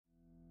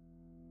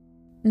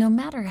No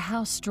matter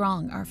how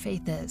strong our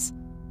faith is,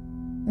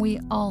 we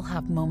all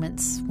have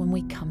moments when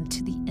we come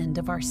to the end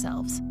of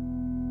ourselves.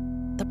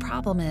 The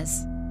problem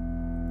is,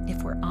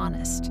 if we're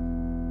honest,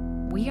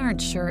 we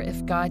aren't sure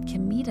if God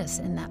can meet us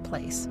in that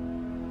place.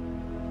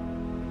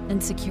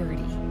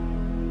 Insecurity,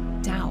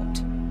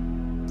 doubt,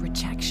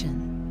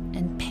 rejection,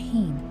 and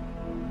pain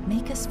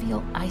make us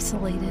feel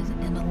isolated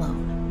and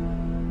alone.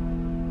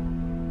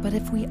 But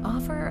if we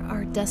offer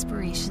our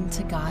desperation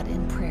to God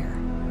in prayer,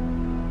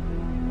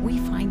 we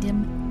find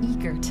Him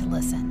eager to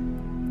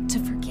listen, to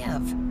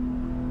forgive,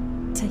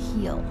 to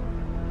heal,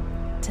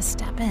 to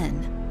step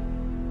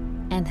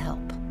in and help.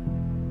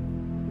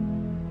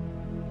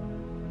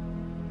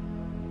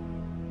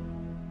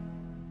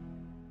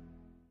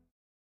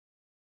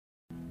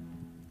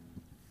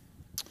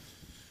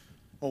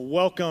 Well,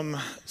 welcome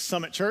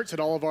Summit Church at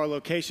all of our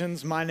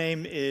locations. My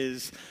name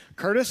is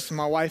Curtis.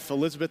 My wife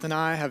Elizabeth and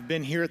I have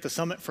been here at the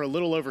Summit for a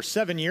little over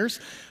 7 years,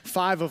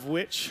 5 of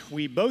which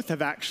we both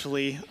have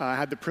actually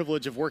had the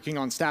privilege of working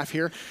on staff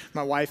here.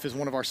 My wife is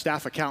one of our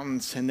staff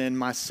accountants, and then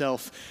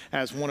myself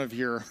as one of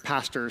your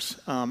pastors.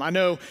 I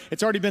know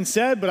it's already been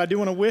said, but I do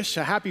want to wish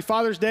a happy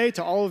Father's Day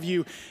to all of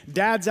you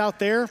dads out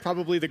there.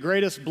 Probably the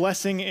greatest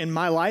blessing in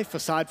my life,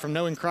 aside from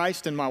knowing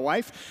Christ and my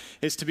wife,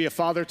 is to be a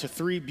father to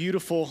 3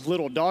 beautiful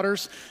little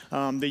daughters,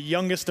 the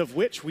youngest of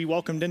which we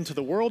welcomed into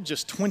the world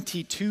just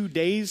 22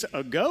 days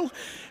ago.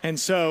 And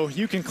so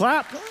you can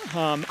clap.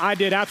 I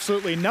did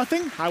absolutely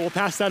nothing. I will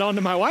pass that on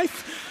to my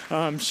wife.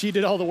 She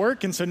did all the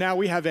work. And so now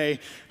we have a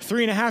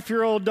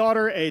 3.5-year-old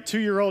daughter, a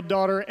 2-year-old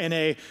daughter, and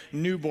a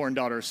newborn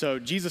daughter. So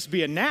Jesus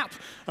be a nap,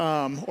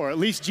 or at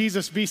least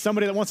Jesus be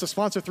somebody that wants to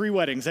sponsor 3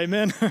 weddings.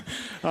 Amen.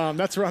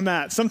 That's where I'm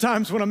at.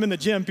 Sometimes when I'm in the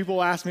gym, people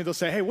will ask me, they'll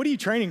say, "Hey, what are you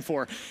training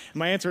for?" And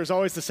my answer is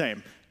always the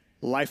same.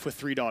 Life with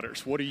 3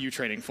 daughters. What are you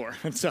training for?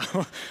 And so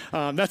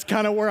that's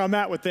kind of where I'm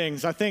at with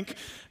things. I think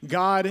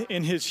God,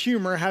 in His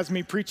humor, has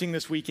me preaching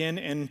this weekend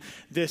in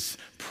this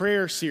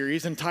prayer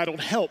series entitled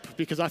Help,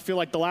 because I feel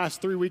like the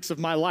last 3 weeks of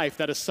my life,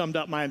 that has summed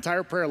up my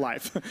entire prayer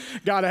life.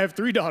 God, I have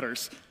 3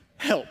 daughters.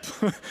 Help.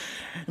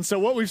 And so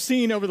what we've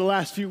seen over the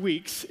last few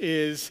weeks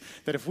is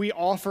that if we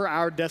offer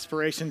our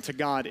desperation to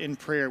God in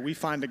prayer, we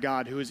find a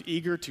God who is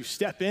eager to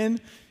step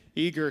in,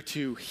 eager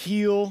to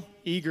heal,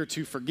 eager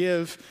to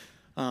forgive,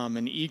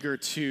 and eager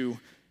to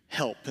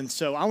help. And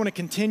so I want to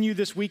continue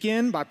this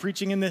weekend by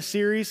preaching in this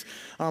series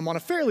on a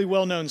fairly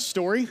well-known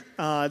story.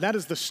 That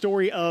is the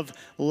story of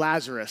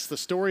Lazarus, the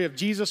story of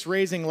Jesus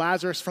raising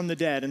Lazarus from the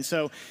dead. And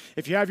so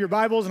if you have your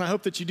Bibles, and I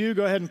hope that you do,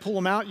 go ahead and pull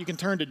them out. You can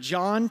turn to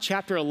John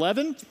chapter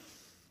 11.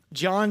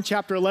 John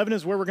chapter 11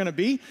 is where we're going to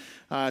be.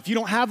 If you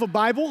don't have a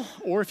Bible,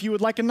 or if you would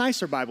like a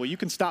nicer Bible, you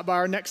can stop by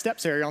our Next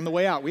Steps area on the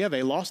way out. We have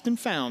a Lost and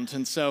Found,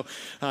 and so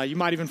you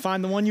might even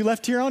find the one you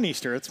left here on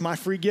Easter. It's my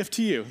free gift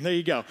to you. There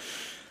you go.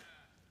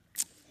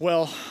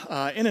 Well,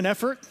 in an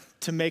effort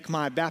to make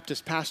my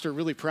Baptist pastor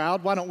really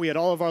proud, why don't we at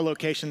all of our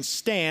locations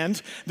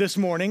stand this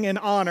morning in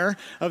honor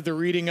of the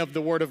reading of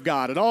the Word of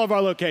God? At all of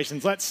our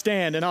locations, let's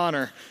stand in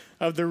honor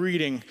of the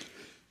reading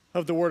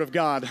of the Word of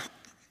God.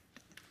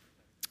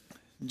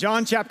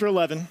 John chapter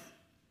 11,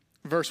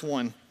 verse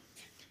 1.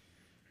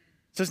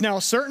 It says, "Now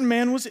a certain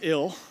man was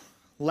ill,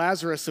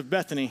 Lazarus of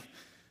Bethany,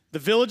 the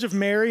village of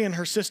Mary and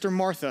her sister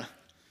Martha.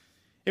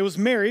 It was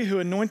Mary who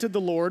anointed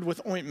the Lord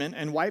with ointment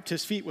and wiped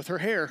his feet with her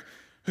hair,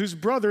 whose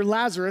brother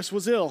Lazarus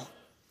was ill.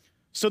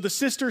 So the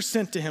sisters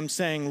sent to him,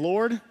 saying,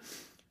 'Lord,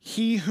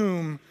 he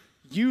whom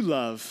you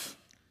love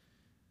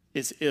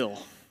is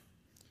ill.'"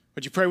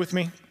 Would you pray with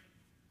me?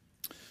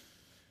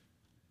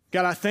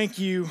 God, I thank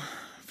you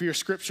for your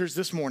scriptures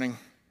this morning.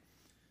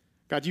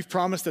 God, you've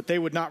promised that they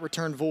would not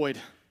return void.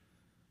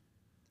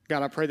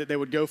 God, I pray that they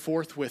would go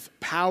forth with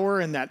power,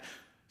 and that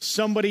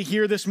somebody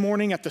here this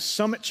morning at the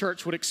Summit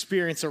Church would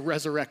experience a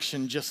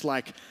resurrection just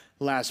like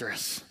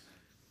Lazarus.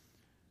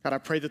 God, I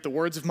pray that the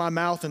words of my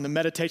mouth and the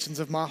meditations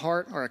of my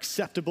heart are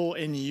acceptable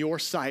in your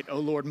sight, O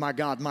Lord, my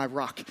God, my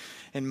rock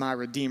and my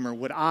redeemer.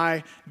 Would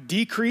I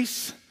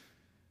decrease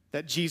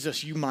that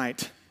Jesus, you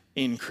might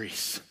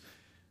increase?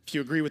 If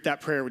you agree with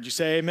that prayer, would you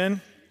say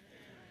amen?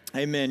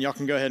 Amen. Y'all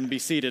can go ahead and be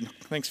seated.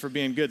 Thanks for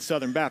being good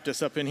Southern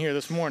Baptists up in here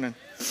this morning.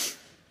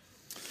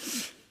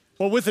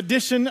 Well, with the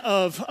addition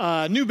of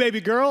new baby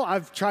girl,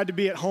 I've tried to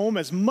be at home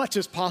as much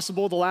as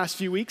possible the last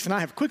few weeks, and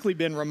I have quickly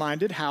been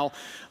reminded how,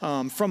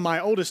 from my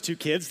oldest 2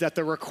 kids, that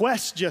the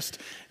requests just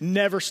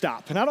never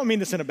stop. And I don't mean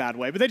this in a bad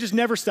way, but they just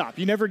never stop.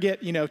 You never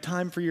get,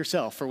 time for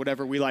yourself or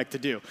whatever we like to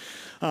do.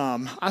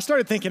 I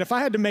started thinking if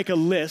I had to make a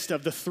list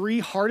of the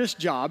 3 hardest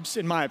jobs,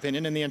 in my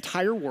opinion, in the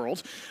entire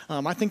world,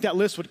 I think that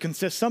list would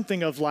consist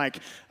something of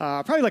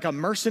probably like a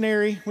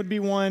mercenary would be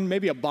one,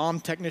 maybe a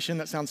bomb technician,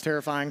 that sounds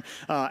terrifying,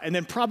 and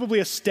then probably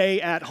a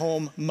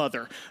stay-at-home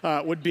mother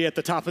would be at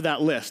the top of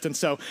that list. And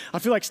so I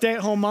feel like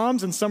stay-at-home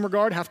moms in some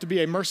regard have to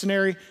be a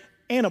mercenary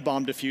and a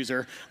bomb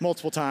diffuser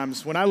multiple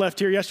times. When I left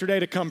here yesterday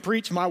to come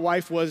preach, my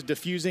wife was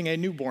diffusing a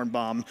newborn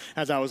bomb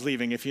as I was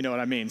leaving, if you know what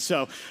I mean.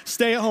 So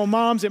stay-at-home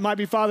moms, it might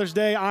be Father's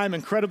Day. I'm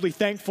incredibly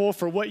thankful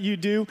for what you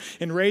do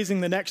in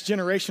raising the next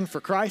generation for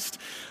Christ.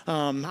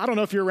 I don't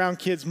know if you're around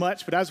kids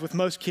much, but as with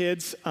most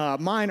kids,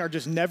 mine are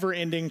just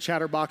never-ending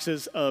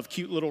chatterboxes of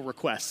cute little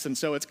requests. And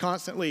so it's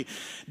constantly,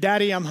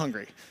 Daddy, I'm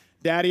hungry.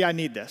 Daddy, I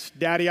need this.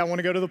 Daddy, I want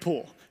to go to the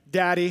pool.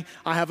 Daddy,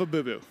 I have a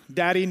boo-boo.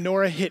 Daddy,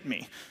 Nora hit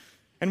me.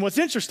 And what's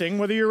interesting,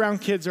 whether you're around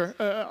kids or,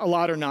 a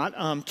lot or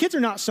not, kids are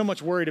not so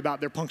much worried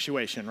about their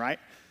punctuation, right?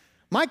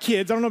 My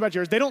kids, I don't know about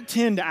yours, they don't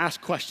tend to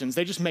ask questions.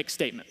 They just make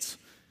statements.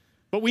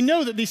 But we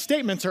know that these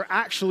statements are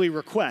actually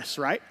requests,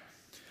 right?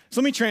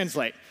 So let me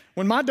translate.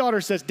 When my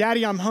daughter says,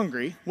 Daddy, I'm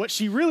hungry, what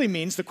she really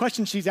means, the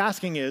question she's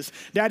asking is,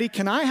 Daddy,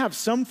 can I have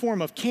some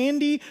form of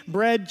candy,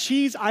 bread,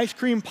 cheese, ice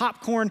cream,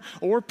 popcorn,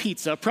 or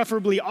pizza,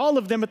 preferably all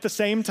of them at the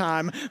same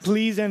time,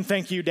 please and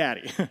thank you,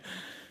 Daddy.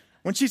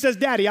 When she says,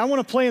 Daddy, I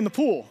want to play in the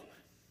pool,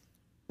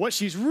 what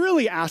she's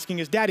really asking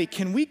is, Daddy,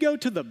 can we go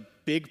to the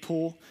big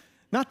pool?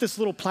 Not this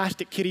little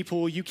plastic kiddie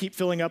pool you keep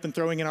filling up and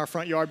throwing in our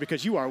front yard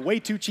because you are way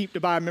too cheap to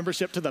buy a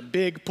membership to the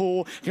big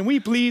pool. Can we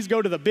please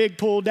go to the big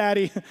pool,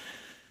 Daddy?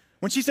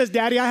 When she says,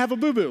 Daddy, I have a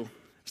boo-boo,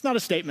 it's not a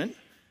statement.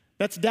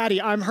 That's,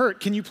 Daddy, I'm hurt.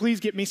 Can you please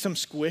get me some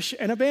Squish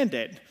and a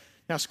Band-Aid?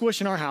 Now,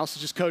 Squish in our house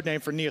is just code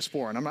name for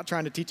Neosporin. I'm not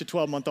trying to teach a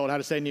 12-month-old how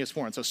to say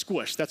Neosporin, so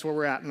Squish, that's where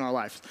we're at in our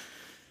life.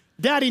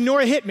 Daddy,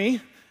 Nora hit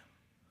me.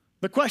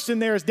 The question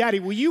there is, Daddy,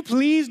 will you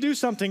please do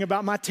something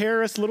about my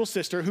terrorist little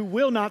sister who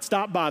will not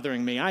stop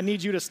bothering me? I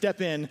need you to step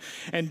in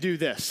and do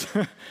this.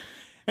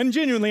 And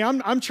genuinely,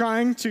 I'm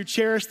trying to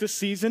cherish this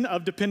season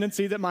of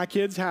dependency that my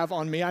kids have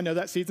on me. I know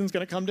that season's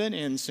going to come to an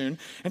end soon.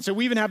 And so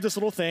we even have this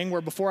little thing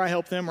where before I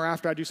help them or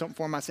after I do something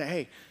for them, I say,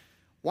 hey,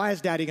 why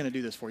is Daddy going to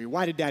do this for you?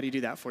 Why did Daddy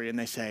do that for you? And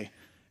they say,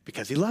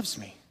 because he loves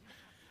me.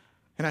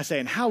 And I say,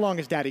 and how long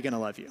is Daddy going to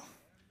love you?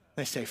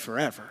 They say,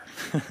 forever.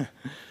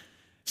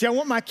 See, I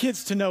want my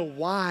kids to know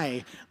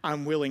why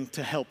I'm willing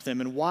to help them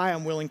and why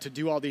I'm willing to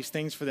do all these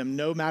things for them,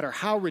 no matter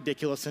how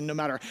ridiculous and no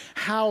matter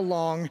how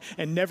long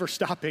and never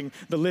stopping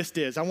the list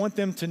is. I want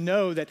them to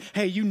know that,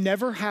 hey, you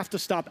never have to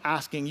stop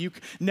asking. You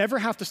never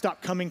have to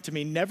stop coming to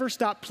me. Never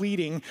stop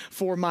pleading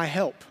for my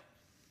help.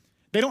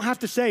 They don't have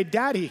to say,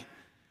 Daddy,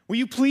 will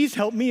you please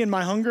help me in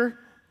my hunger?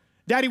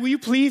 Daddy, will you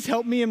please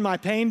help me in my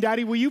pain?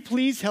 Daddy, will you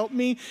please help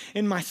me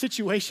in my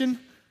situation?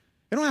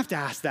 They don't have to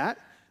ask that.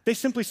 They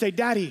simply say,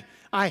 Daddy,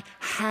 I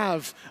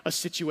have a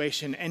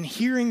situation, and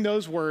hearing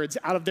those words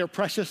out of their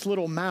precious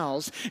little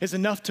mouths is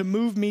enough to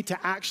move me to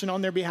action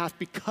on their behalf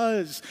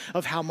because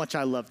of how much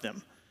I love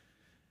them.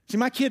 See,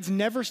 my kids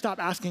never stop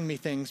asking me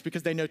things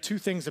because they know two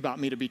things about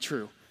me to be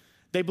true.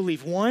 They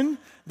believe, one,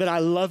 that I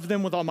love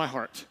them with all my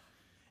heart,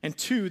 and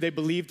two, they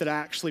believe that I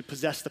actually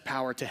possess the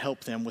power to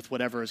help them with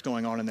whatever is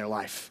going on in their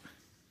life.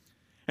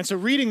 And so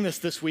reading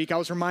this week, I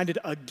was reminded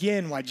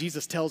again why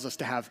Jesus tells us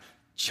to have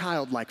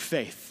childlike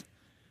faith.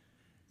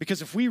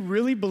 Because if we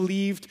really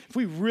believed, if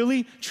we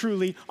really,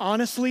 truly,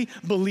 honestly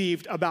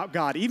believed about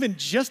God, even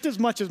just as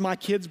much as my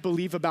kids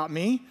believe about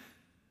me,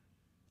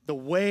 the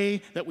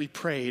way that we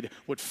prayed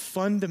would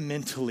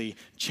fundamentally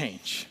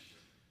change.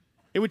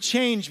 It would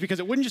change because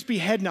it wouldn't just be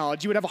head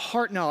knowledge. You would have a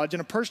heart knowledge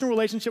and a personal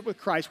relationship with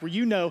Christ where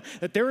you know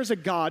that there is a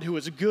God who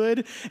is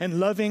good and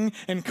loving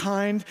and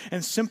kind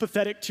and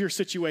sympathetic to your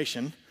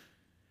situation,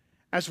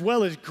 as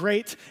well as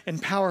great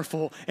and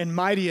powerful and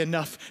mighty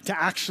enough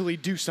to actually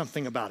do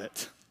something about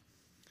it.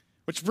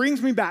 Which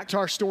brings me back to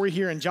our story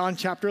here in John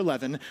chapter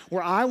 11,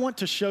 where I want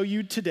to show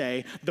you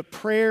today the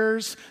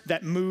prayers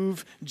that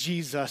move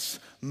Jesus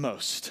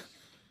most.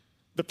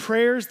 The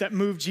prayers that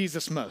move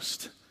Jesus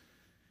most.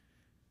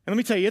 And let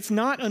me tell you, it's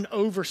not an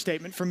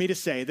overstatement for me to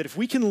say that if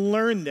we can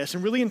learn this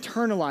and really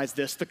internalize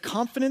this, the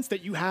confidence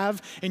that you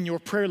have in your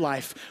prayer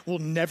life will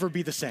never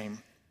be the same.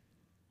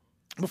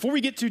 Before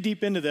we get too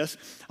deep into this,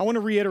 I want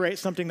to reiterate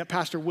something that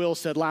Pastor Will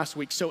said last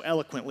week so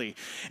eloquently,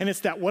 and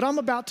it's that what I'm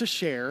about to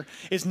share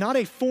is not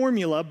a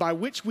formula by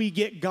which we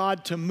get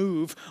God to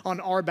move on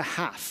our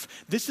behalf.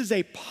 This is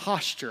a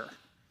posture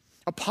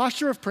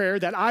of prayer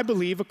that I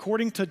believe,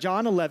 according to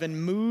John 11,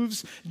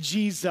 moves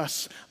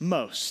Jesus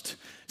most.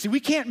 See, we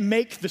can't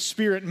make the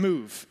Spirit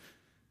move,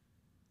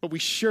 but we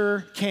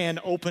sure can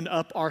open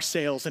up our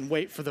sails and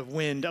wait for the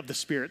wind of the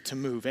Spirit to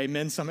move.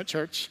 Amen, Summit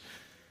Church?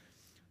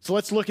 So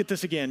let's look at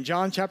this again.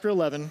 John chapter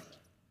 11,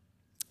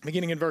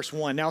 beginning in verse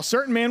 1. Now a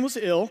certain man was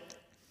ill,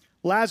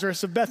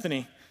 Lazarus of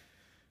Bethany,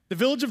 the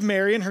village of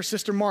Mary and her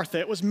sister Martha.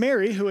 It was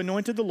Mary who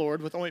anointed the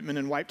Lord with ointment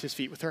and wiped his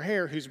feet with her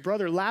hair, whose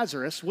brother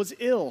Lazarus was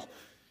ill.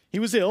 He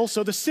was ill,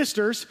 so the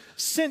sisters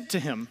sent to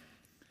him.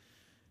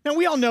 Now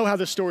we all know how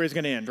this story is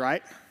going to end,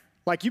 right?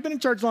 Like, you've been in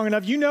church long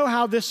enough, you know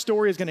how this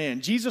story is going to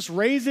end. Jesus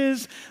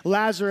raises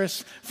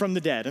Lazarus from the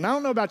dead. And I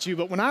don't know about you,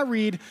 but when I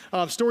read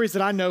stories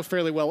that I know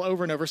fairly well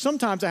over and over,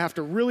 sometimes I have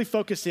to really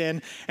focus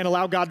in and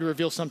allow God to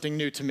reveal something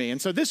new to me.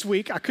 And so this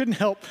week, I couldn't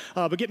help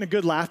but getting a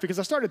good laugh because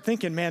I started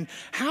thinking, man,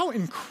 how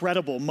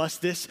incredible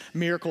must this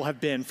miracle have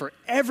been for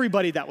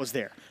everybody that was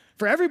there?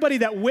 for everybody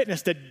that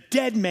witnessed a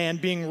dead man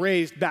being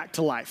raised back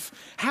to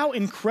life. How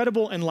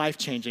incredible and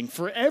life-changing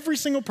for every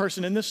single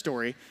person in this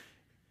story,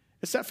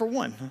 except for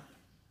one,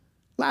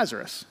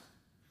 Lazarus.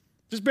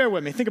 Just bear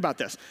with me. Think about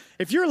this.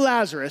 If you're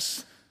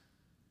Lazarus,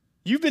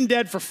 you've been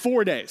dead for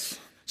 4 days.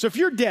 So if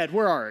you're dead,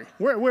 where are you?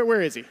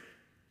 Where is he?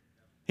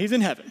 He's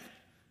in heaven.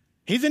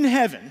 He's in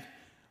heaven.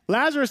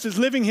 Lazarus is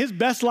living his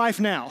best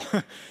life now.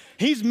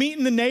 He's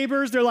meeting the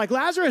neighbors. They're like,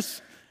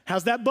 Lazarus,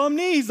 how's that bum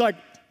knee? He's like,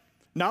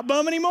 not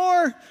bum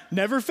anymore.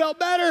 Never felt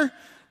better.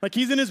 Like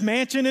he's in his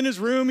mansion, in his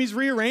room. He's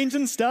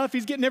rearranging stuff.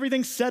 He's getting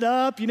everything set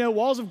up,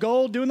 walls of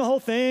gold, doing the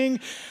whole thing.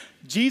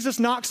 Jesus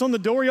knocks on the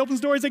door. He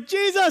opens the door. He's like,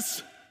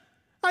 Jesus,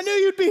 I knew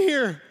you'd be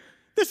here.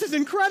 This is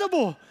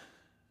incredible.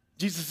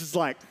 Jesus is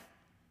like,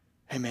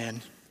 hey man,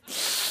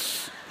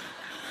 this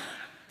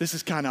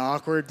is kind of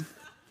awkward.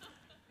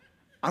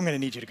 I'm going to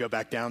need you to go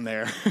back down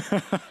there.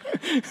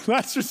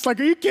 That's just like,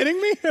 are you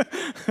kidding me?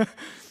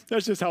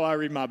 That's just how I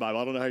read my Bible.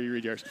 I don't know how you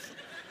read yours.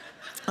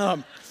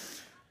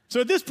 So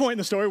at this point in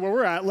the story where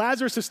we're at,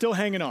 Lazarus is still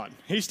hanging on.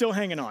 He's still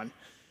hanging on.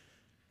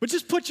 But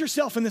just put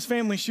yourself in this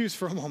family's shoes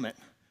for a moment.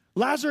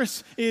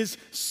 Lazarus is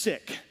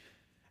sick.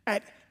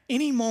 At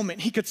any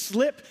moment, he could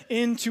slip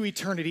into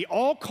eternity.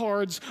 All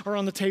cards are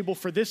on the table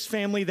for this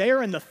family. They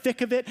are in the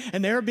thick of it,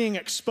 and they are being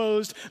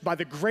exposed by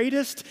the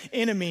greatest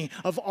enemy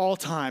of all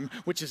time,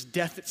 which is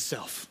death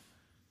itself.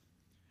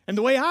 And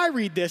the way I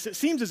read this, it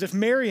seems as if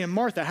Mary and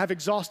Martha have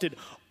exhausted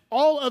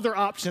all other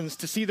options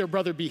to see their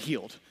brother be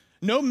healed.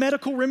 No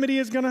medical remedy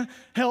is going to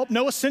help.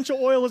 No essential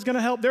oil is going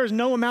to help. There is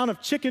no amount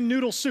of chicken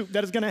noodle soup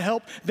that is going to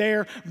help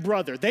their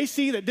brother. They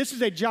see that this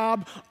is a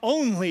job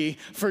only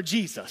for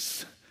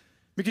Jesus.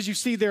 Because you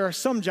see, there are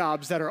some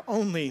jobs that are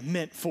only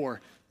meant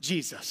for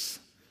Jesus.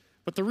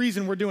 But the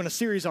reason we're doing a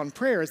series on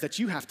prayer is that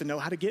you have to know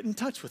how to get in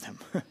touch with him.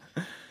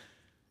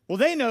 Well,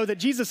 they know that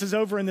Jesus is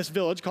over in this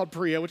village called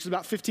Perea, which is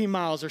about 15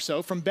 miles or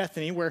so from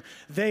Bethany, where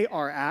they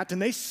are at,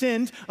 and they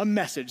send a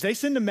message. They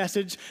send a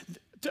message,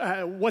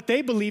 what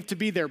they believe to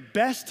be their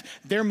best,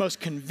 their most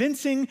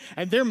convincing,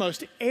 and their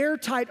most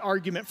airtight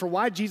argument for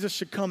why Jesus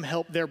should come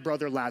help their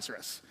brother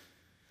Lazarus.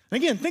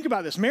 And again, think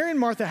about this. Mary and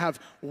Martha have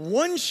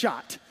one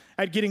shot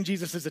at getting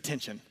Jesus'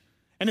 attention,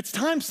 and it's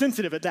time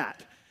sensitive at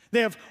that. They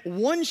have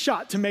one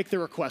shot to make their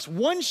request,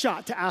 one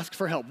shot to ask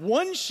for help,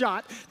 one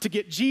shot to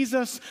get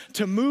Jesus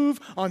to move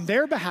on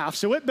their behalf,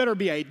 so it better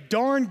be a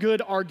darn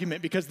good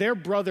argument because their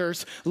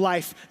brother's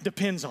life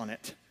depends on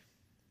it.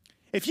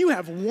 If you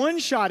have one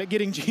shot at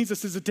getting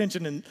Jesus'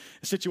 attention in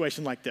a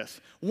situation like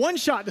this, one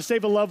shot to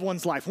save a loved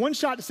one's life, one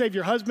shot to save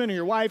your husband or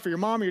your wife or your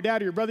mom or your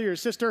dad or your brother or your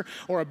sister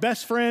or a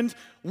best friend,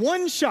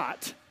 one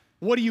shot,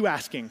 what are you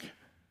asking?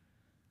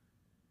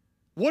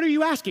 What are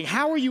you asking?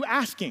 How are you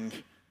asking?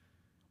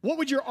 What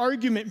would your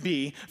argument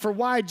be for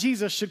why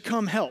Jesus should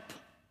come help?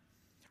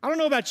 I don't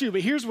know about you,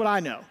 but here's what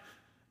I know.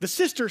 The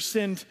sisters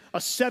send a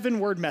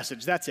 7-word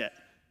message. That's it.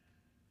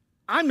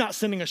 I'm not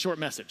sending a short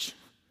message.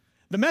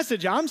 The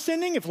message I'm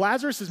sending, if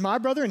Lazarus is my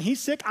brother and he's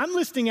sick, I'm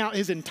listing out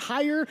his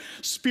entire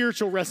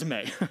spiritual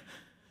resume.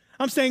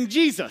 I'm saying,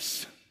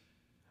 Jesus,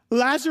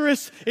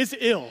 Lazarus is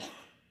ill.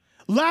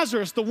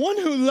 Lazarus, the one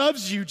who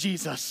loves you,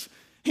 Jesus,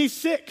 he's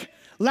sick.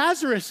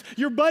 Lazarus,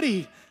 your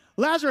buddy.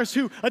 Lazarus,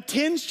 who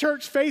attends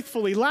church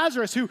faithfully.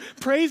 Lazarus, who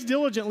prays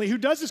diligently, who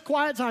does his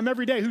quiet time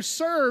every day, who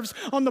serves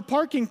on the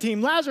parking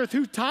team. Lazarus,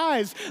 who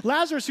tithes.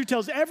 Lazarus, who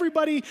tells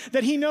everybody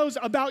that he knows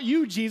about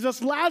you,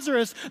 Jesus.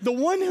 Lazarus, the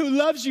one who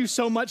loves you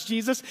so much,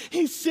 Jesus.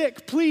 He's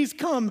sick. Please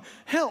come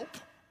help.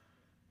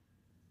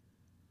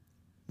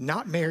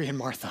 Not Mary and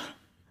Martha.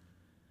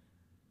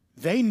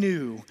 They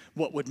knew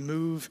what would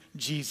move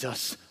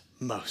Jesus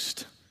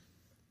most.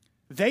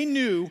 They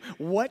knew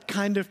what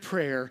kind of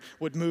prayer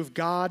would move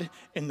God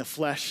in the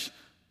flesh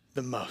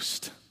the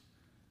most.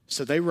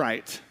 So they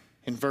write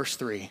in verse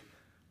 3,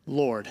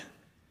 Lord,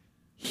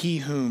 he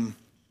whom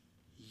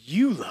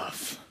you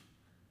love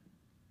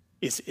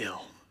is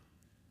ill.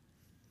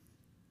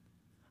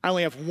 I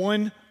only have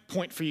 1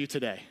 point for you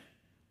today.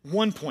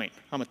 1 point.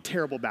 I'm a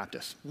terrible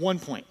Baptist. 1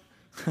 point.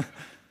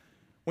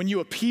 When you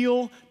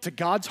appeal to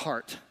God's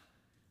heart,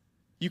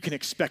 you can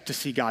expect to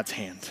see God's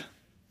hand.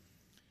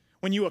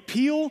 When you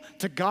appeal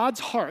to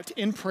God's heart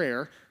in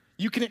prayer,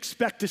 you can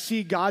expect to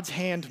see God's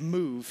hand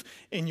move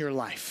in your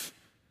life.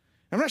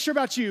 I'm not sure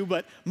about you,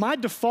 but my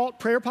default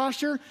prayer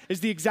posture is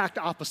the exact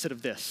opposite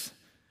of this.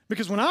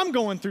 Because when I'm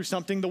going through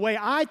something, the way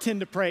I tend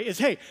to pray is,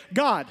 hey,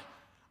 God,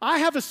 I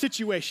have a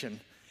situation,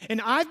 and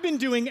I've been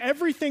doing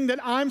everything that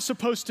I'm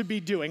supposed to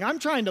be doing. I'm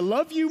trying to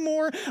love you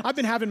more. I've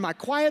been having my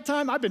quiet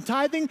time. I've been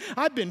tithing.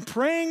 I've been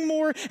praying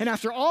more. And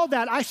after all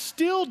that, I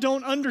still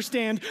don't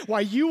understand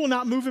why you will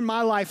not move in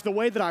my life the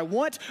way that I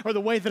want or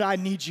the way that I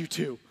need you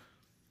to.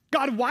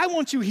 God, why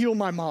won't you heal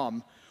my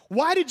mom?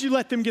 Why did you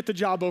let them get the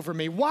job over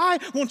me? Why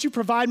won't you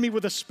provide me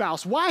with a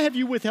spouse? Why have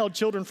you withheld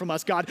children from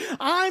us, God?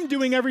 I'm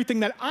doing everything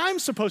that I'm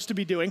supposed to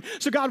be doing.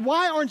 So God,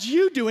 why aren't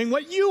you doing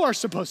what you are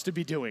supposed to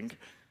be doing?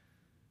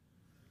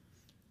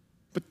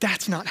 But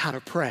that's not how to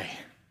pray.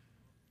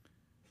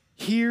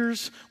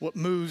 Here's what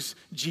moves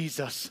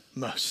Jesus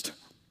most.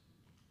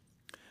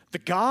 The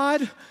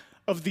God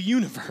of the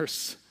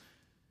universe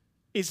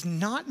is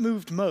not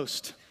moved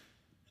most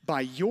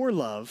by your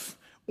love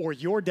or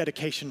your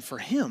dedication for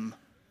him,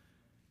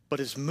 but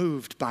is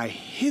moved by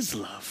his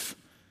love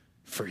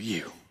for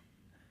you.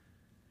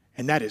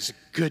 And that is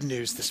good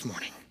news this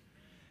morning,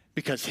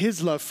 because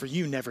his love for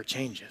you never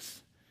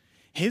changes.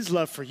 His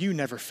love for you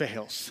never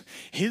fails.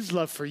 His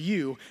love for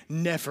you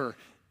never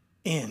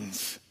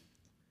ends.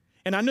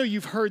 And I know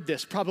you've heard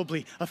this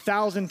probably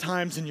 1,000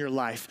 times in your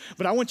life,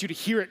 but I want you to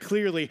hear it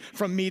clearly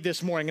from me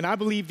this morning. And I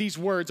believe these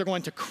words are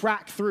going to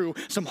crack through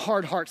some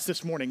hard hearts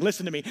this morning.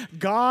 Listen to me.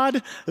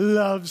 God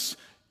loves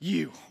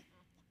you.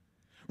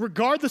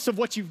 Regardless of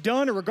what you've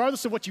done, or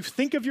regardless of what you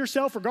think of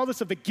yourself, regardless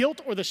of the guilt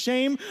or the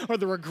shame or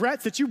the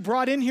regrets that you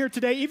brought in here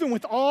today, even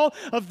with all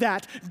of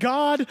that,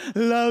 God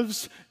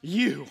loves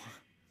you.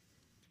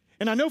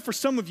 And I know for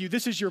some of you,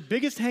 this is your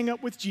biggest hang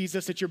up with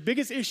Jesus, it's your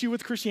biggest issue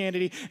with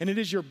Christianity, and it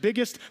is your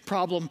biggest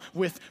problem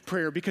with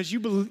prayer, because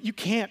you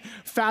can't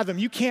fathom,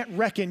 you can't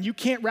reckon, you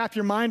can't wrap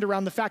your mind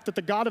around the fact that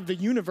the God of the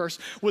universe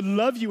would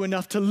love you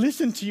enough to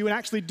listen to you and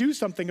actually do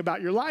something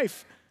about your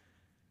life.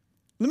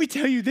 Let me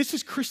tell you, this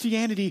is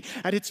Christianity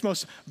at its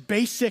most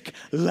basic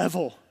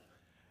level.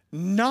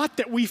 Not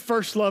that we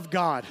first loved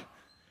God,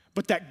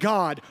 but that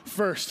God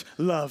first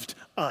loved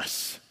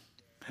us.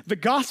 The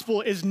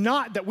gospel is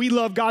not that we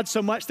love God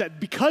so much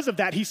that because of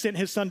that he sent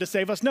his son to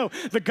save us. No,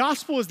 the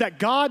gospel is that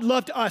God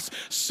loved us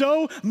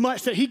so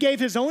much that he gave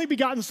his only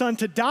begotten son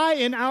to die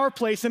in our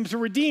place and to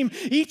redeem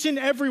each and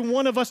every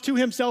one of us to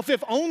himself,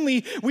 if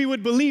only we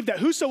would believe that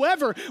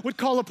whosoever would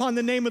call upon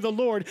the name of the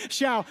Lord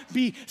shall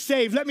be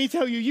saved. Let me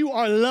tell you, you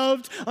are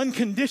loved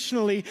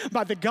unconditionally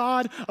by the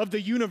God of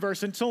the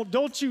universe. And so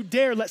don't you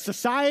dare let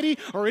society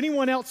or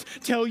anyone else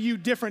tell you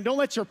different. Don't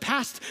let your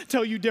past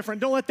tell you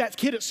different. Don't let that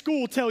kid at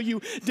school tell you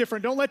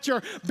different. Don't let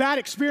your bad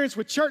experience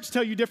with church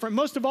tell you different.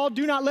 Most of all,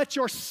 do not let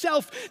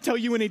yourself tell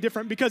you any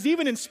different, because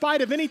even in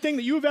spite of anything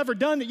that you've ever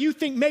done that you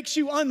think makes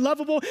you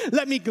unlovable,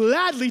 let me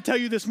gladly tell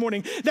you this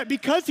morning that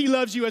because he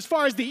loves you, as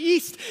far as the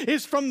east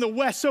is from the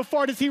west, so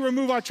far does he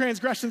remove our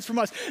transgressions from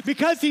us.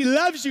 Because he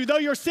loves you, though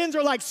your sins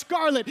are like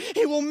scarlet,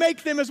 he will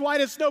make them as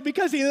white as snow.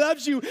 Because he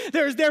loves you,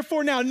 there is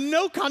therefore now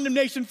no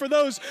condemnation for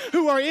those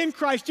who are in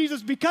Christ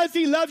Jesus. Because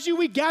he loves you,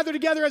 we gather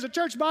together as a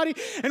church body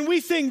and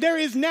we sing, there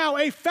is now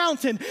a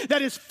fountain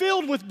that is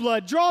filled with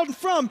blood, drawn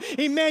from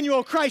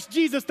Emmanuel, Christ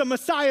Jesus, the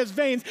Messiah's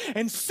veins.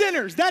 And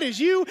sinners, that is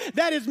you,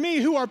 that is me,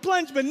 who are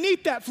plunged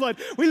beneath that flood,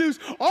 we lose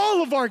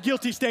all of our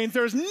guilty stains.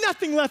 There is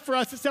nothing left for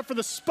us except for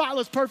the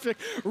spotless,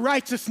 perfect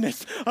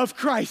righteousness of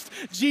Christ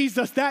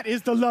Jesus. That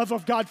is the love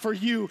of God for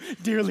you,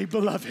 dearly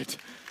beloved.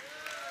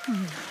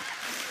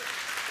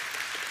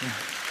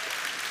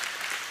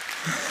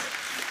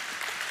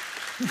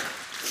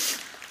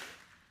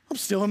 I'm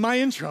still in my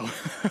intro.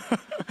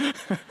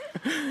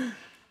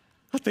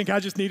 I think I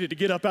just needed to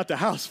get up out the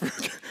house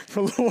for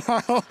a little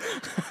while.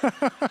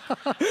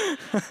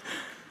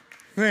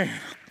 Man.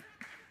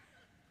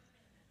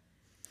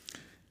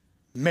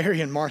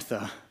 Mary and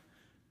Martha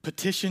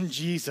petitioned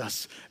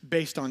Jesus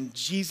based on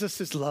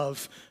Jesus'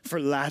 love for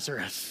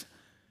Lazarus,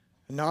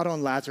 not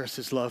on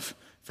Lazarus' love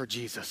for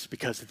Jesus,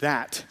 because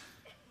that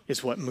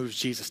is what moves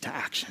Jesus to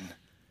action.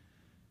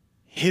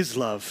 His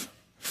love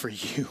for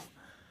you.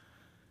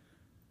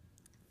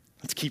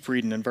 Let's keep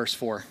reading in verse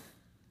 4.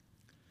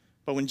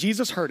 But when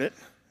Jesus heard it,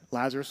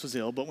 Lazarus was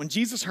ill, but when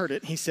Jesus heard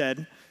it, he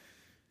said,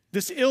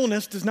 this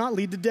illness does not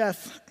lead to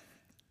death.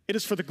 It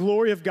is for the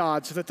glory of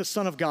God, so that the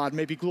Son of God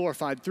may be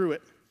glorified through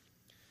it.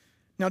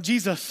 Now,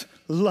 Jesus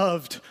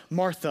loved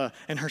Martha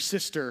and her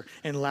sister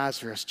and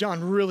Lazarus.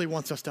 John really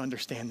wants us to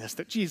understand this,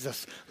 that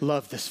Jesus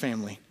loved this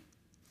family.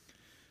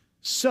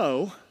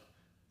 So,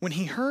 when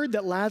he heard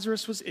that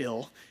Lazarus was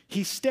ill,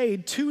 he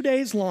stayed 2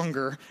 days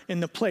longer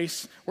in the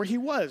place where he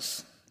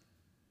was.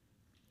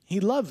 He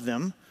loved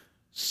them,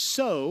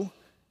 so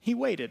he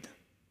waited.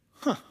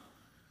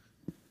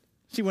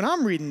 See, when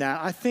I'm reading that,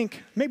 I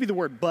think maybe the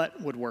word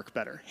but would work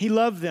better. He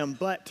loved them,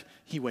 but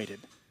he waited.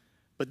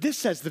 But this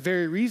says the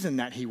very reason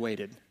that he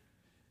waited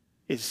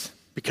is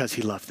because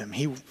he loved them.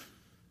 He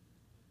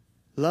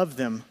loved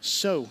them,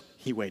 so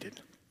he waited.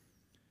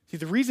 See,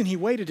 the reason he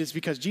waited is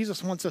because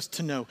Jesus wants us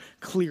to know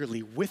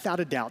clearly,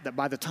 without a doubt, that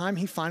by the time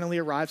he finally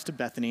arrives to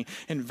Bethany,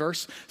 in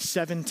verse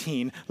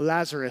 17,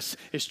 Lazarus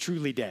is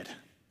truly dead.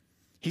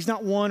 He's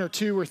not 1 or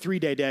 2 or 3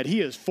 day dead.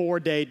 He is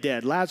 4-day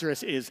dead.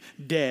 Lazarus is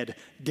dead.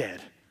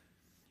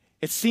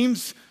 It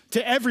seems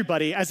to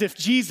everybody as if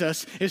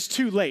Jesus is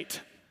too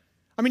late.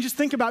 I mean, just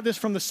think about this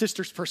from the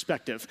sisters'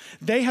 perspective.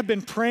 They have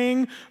been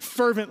praying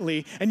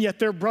fervently, and yet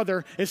their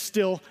brother is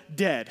still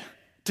dead.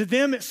 To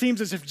them, it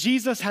seems as if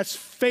Jesus has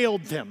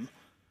failed them.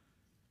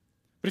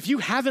 But if you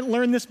haven't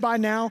learned this by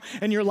now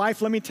in your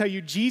life, let me tell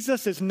you,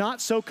 Jesus is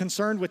not so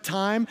concerned with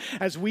time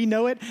as we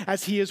know it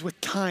as he is with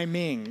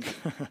timing.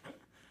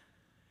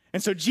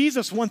 And so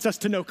Jesus wants us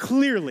to know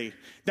clearly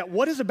that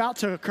what is about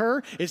to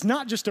occur is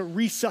not just a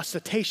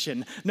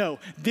resuscitation. No,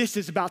 this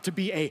is about to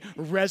be a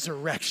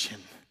resurrection.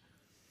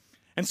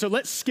 And so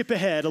let's skip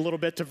ahead a little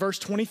bit to verse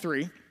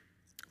 23.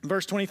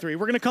 Verse 23,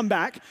 we're going to come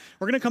back.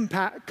 We're going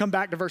to come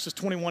back to verses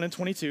 21 and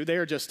 22. They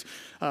are just,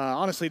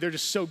 honestly, they're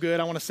just so good.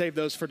 I want to save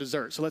those for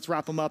dessert. So let's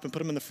wrap them up and put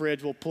them in the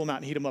fridge. We'll pull them out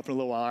and heat them up in a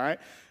little while, all right?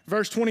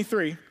 Verse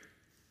 23,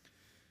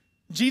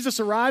 Jesus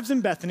arrives in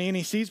Bethany and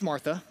he sees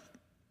Martha.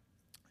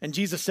 And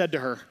Jesus said to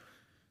her,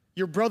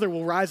 "Your brother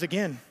will rise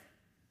again."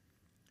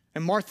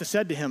 And Martha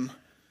said to him,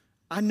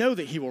 "I know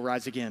that he will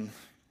rise again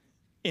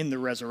in the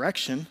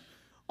resurrection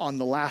on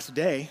the last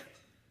day."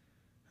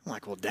 I'm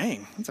like, well,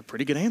 dang, that's a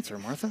pretty good answer,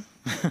 Martha.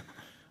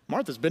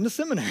 Martha's been to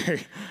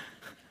seminary.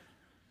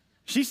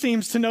 She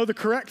seems to know the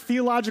correct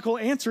theological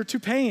answer to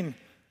pain.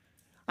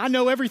 I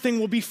know everything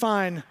will be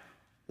fine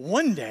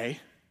one day.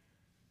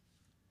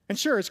 And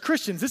sure, as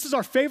Christians, this is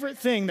our favorite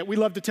thing that we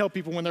love to tell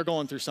people when they're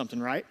going through something,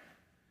 right?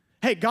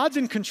 Hey, God's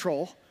in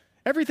control.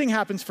 Everything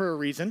happens for a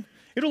reason.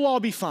 It'll all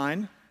be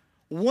fine.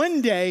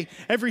 One day,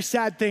 every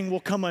sad thing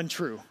will come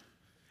untrue.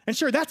 And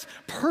sure, that's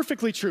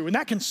perfectly true, and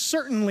that can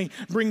certainly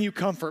bring you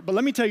comfort. But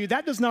let me tell you,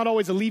 that does not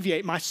always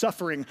alleviate my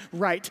suffering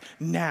right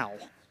now.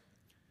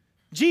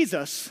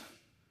 Jesus,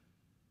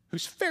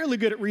 who's fairly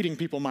good at reading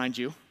people, mind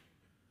you,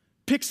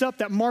 picks up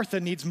that Martha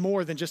needs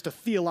more than just a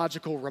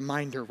theological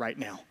reminder right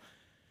now.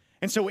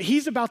 And so what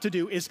he's about to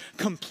do is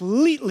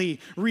completely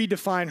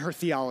redefine her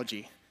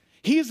theology.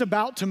 He is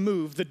about to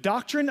move the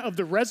doctrine of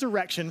the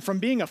resurrection from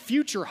being a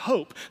future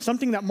hope,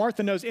 something that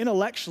Martha knows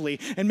intellectually,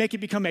 and make it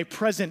become a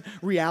present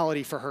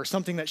reality for her,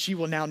 something that she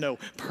will now know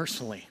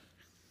personally.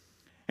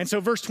 And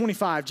so verse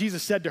 25,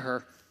 Jesus said to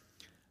her,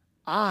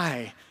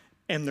 "I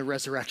am the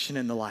resurrection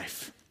and the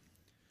life.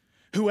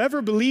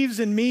 Whoever believes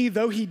in me,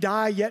 though he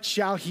die, yet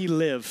shall he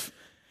live.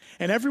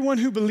 And everyone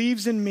who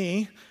believes in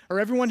me,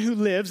 or everyone who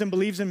lives and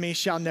believes in me,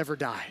 shall never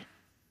die.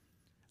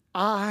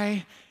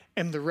 I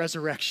am the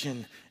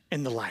resurrection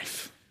and the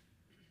life."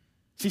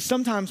 See,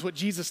 sometimes what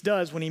Jesus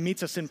does when he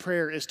meets us in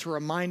prayer is to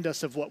remind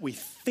us of what we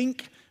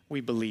think we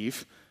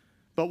believe,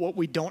 but what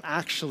we don't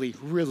actually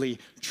really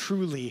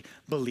truly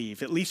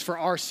believe, at least for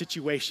our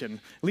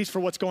situation, at least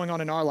for what's going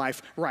on in our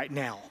life right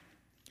now.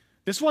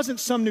 This wasn't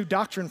some new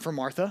doctrine for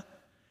Martha.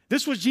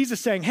 This was Jesus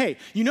saying, hey,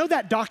 you know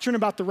that doctrine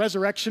about the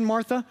resurrection,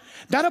 Martha?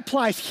 That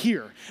applies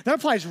here. That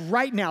applies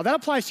right now. That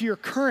applies to your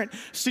current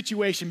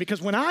situation,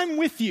 because when I'm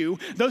with you,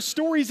 those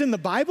stories in the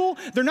Bible,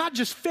 they're not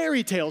just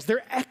fairy tales.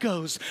 They're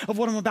echoes of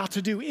what I'm about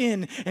to do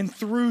in and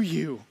through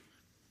you.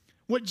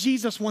 What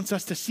Jesus wants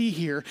us to see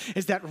here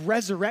is that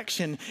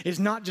resurrection is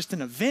not just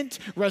an event.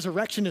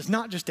 Resurrection is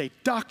not just a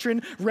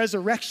doctrine.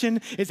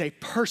 Resurrection is a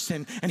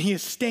person, and he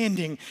is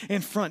standing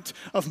in front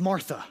of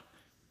Martha.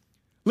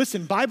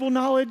 Listen, Bible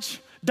knowledge,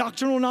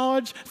 doctrinal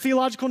knowledge,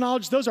 theological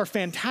knowledge, those are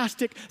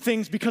fantastic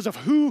things because of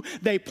who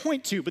they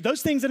point to. But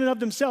those things in and of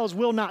themselves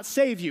will not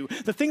save you.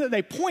 The thing that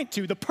they point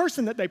to, the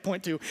person that they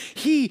point to,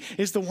 he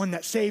is the one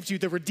that saves you,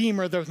 the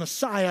Redeemer, the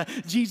Messiah,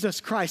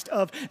 Jesus Christ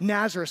of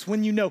Nazareth.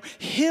 When you know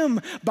him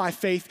by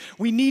faith,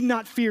 we need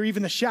not fear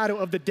even the shadow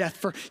of the death,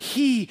 for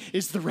he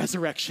is the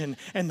resurrection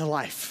and the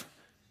life.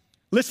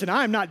 Listen,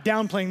 I am not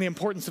downplaying the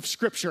importance of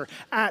Scripture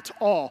at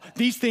all.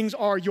 These things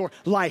are your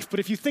life. But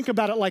if you think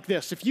about it like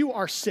this, if you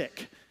are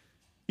sick,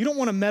 you don't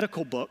want a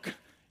medical book.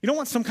 You don't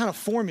want some kind of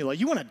formula.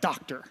 You want a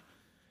doctor.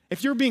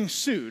 If you're being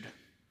sued,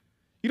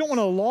 you don't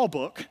want a law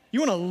book. You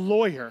want a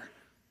lawyer.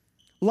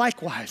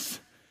 Likewise,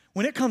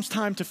 when it comes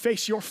time to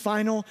face your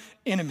final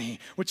enemy,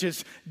 which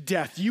is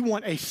death, you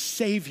want a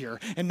Savior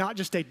and not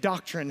just a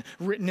doctrine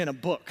written in a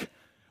book.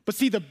 But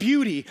see, the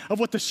beauty of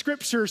what the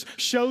Scriptures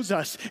shows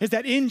us is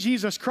that in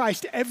Jesus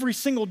Christ, every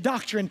single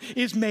doctrine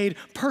is made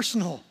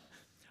personal.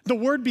 The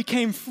Word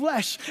became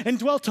flesh and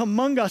dwelt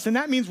among us, and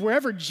that means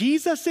wherever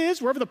Jesus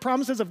is, wherever the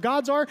promises of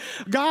God's are,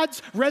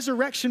 God's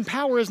resurrection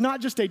power is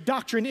not just a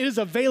doctrine, it is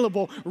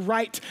available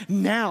right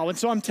now. And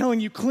so I'm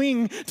telling you,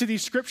 cling to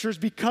these Scriptures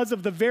because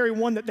of the very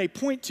one that they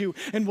point to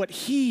and what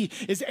He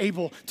is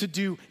able to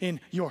do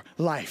in your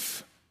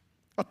life.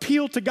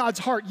 Appeal to God's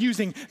heart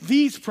using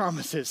these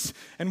promises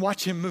and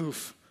watch him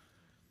move.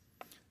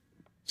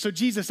 So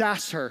Jesus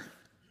asks her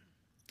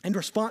in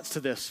response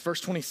to this,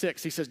 verse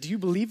 26, he says, "Do you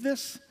believe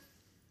this?"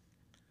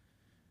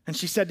 And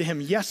she said to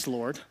him, "Yes,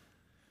 Lord.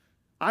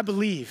 I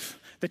believe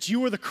that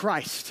you are the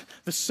Christ,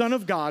 the Son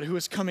of God who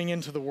is coming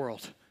into the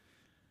world."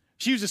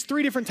 She uses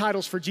 3 different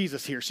titles for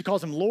Jesus here. She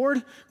calls him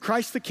Lord,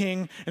 Christ the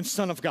King, and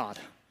Son of God.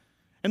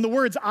 And the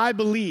words "I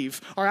believe"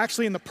 are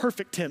actually in the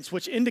perfect tense,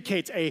 which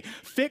indicates a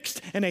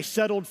fixed and a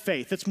settled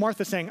faith. It's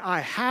Martha saying,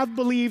 I have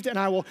believed and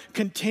I will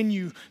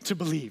continue to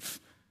believe.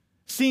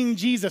 Seeing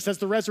Jesus as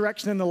the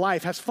resurrection and the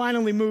life has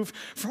finally moved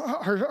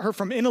her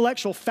from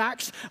intellectual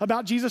facts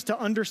about Jesus to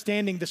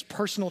understanding this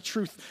personal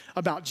truth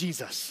about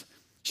Jesus.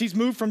 She's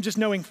moved from just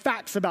knowing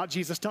facts about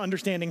Jesus to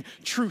understanding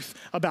truth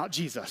about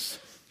Jesus.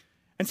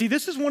 And see,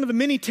 this is one of the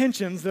many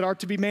tensions that are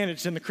to be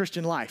managed in the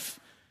Christian life.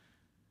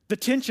 The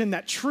tension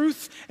that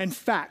truth and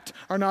fact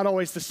are not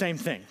always the same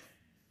thing.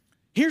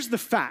 Here's the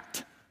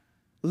fact.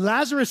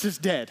 Lazarus is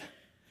dead.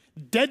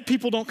 Dead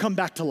people don't come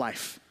back to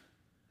life.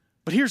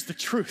 But here's the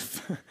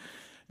truth.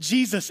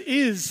 Jesus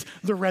is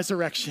the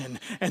resurrection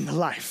and the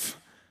life.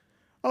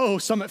 Oh,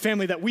 Summit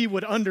family, that we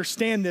would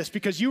understand this,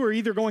 because you are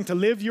either going to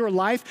live your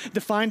life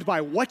defined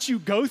by what you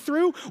go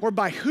through or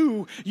by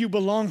who you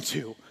belong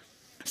to.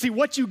 See,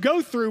 what you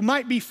go through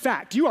might be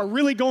fact. You are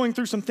really going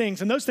through some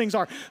things, and those things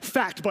are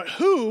fact. But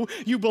who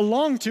you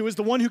belong to is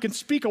the one who can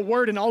speak a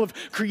word, and all of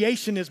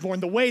creation is born,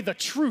 the way, the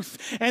truth,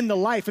 and the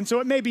life. And so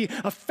it may be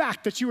a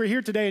fact that you are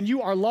here today and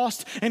you are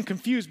lost and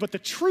confused. But the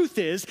truth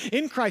is,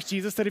 in Christ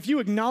Jesus, that if you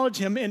acknowledge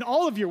him in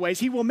all of your ways,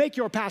 he will make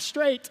your path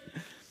straight.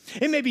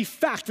 It may be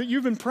fact that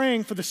you've been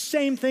praying for the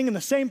same thing and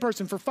the same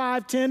person for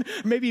 5, 10, or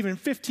maybe even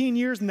 15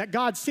 years, and that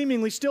God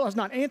seemingly still has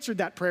not answered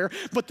that prayer.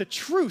 But the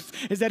truth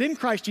is that in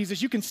Christ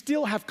Jesus, you can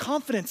still have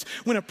confidence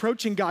when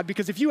approaching God,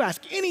 because if you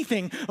ask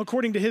anything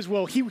according to his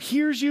will, he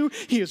hears you,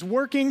 he is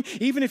working,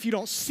 even if you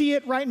don't see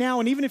it right now,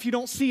 and even if you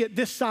don't see it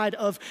this side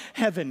of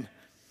heaven.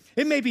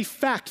 It may be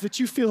fact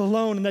that you feel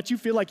alone and that you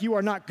feel like you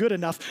are not good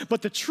enough,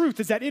 but the truth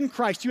is that in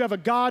Christ you have a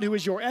God who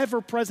is your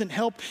ever-present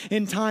help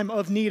in time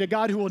of need, a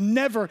God who will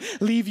never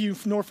leave you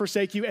nor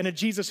forsake you, and a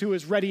Jesus who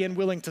is ready and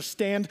willing to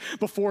stand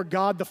before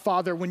God the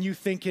Father when you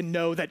think and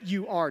know that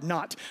you are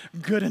not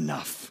good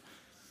enough.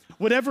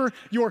 Whatever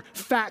your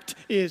fact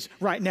is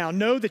right now,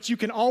 know that you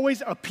can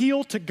always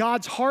appeal to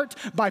God's heart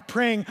by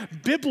praying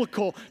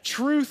biblical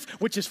truth,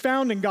 which is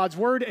found in God's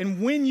word.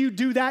 And when you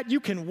do that, you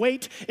can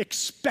wait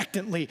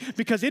expectantly,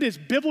 because it is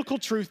biblical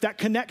truth that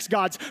connects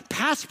God's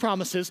past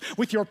promises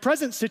with your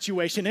present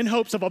situation in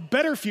hopes of a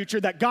better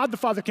future that God the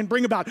Father can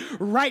bring about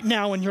right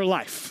now in your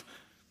life.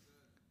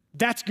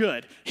 That's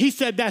good. He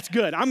said that's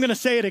good. I'm going to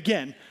say it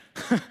again.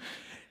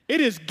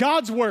 It is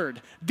God's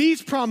word,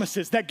 these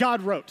promises that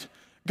God wrote,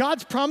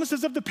 God's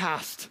promises of the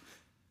past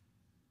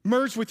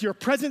merged with your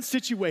present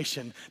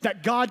situation,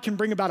 that God can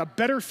bring about a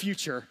better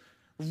future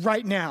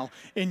right now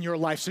in your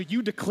life. So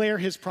you declare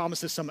his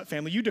promises, Summit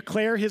family. You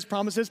declare his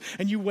promises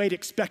and you wait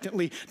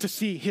expectantly to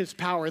see his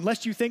power.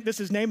 Unless you think this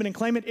is name it and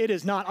claim it, it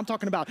is not. I'm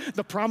talking about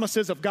the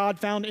promises of God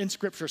found in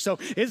Scripture. So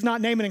it's not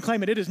name it and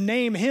claim it. It is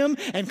name him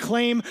and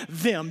claim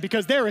them,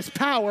 because there is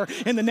power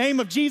in the name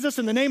of Jesus,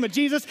 and the name of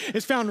Jesus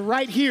is found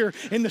right here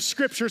in the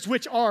Scriptures,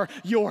 which are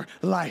your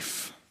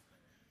life.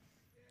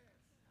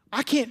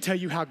 I can't tell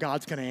you how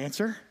God's going to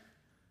answer.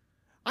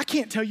 I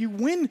can't tell you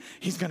when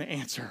he's going to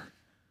answer.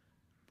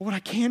 But what I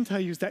can tell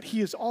you is that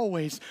he is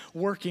always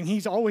working.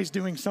 He's always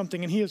doing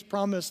something, and he has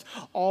promised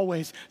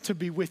always to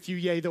be with you.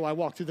 Yea, though I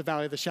walk through the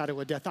valley of the shadow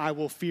of death, I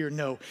will fear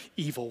no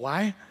evil.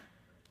 Why?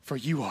 For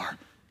you are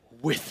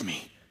with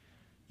me.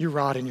 Your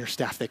rod and your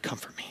staff, they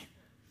comfort me.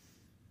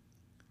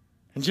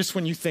 And just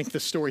when you think the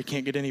story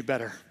can't get any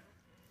better,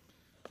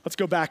 let's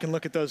go back and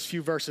look at those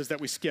few verses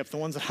that we skipped, the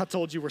ones that I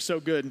told you were so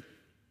good.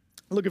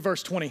 Look at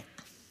verse 20.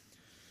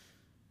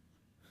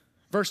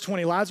 Verse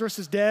 20, Lazarus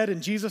is dead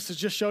and Jesus has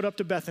just showed up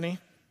to Bethany.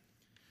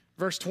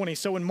 Verse 20,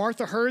 so when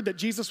Martha heard that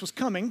Jesus was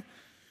coming,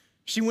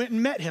 she went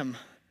and met him,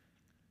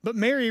 but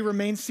Mary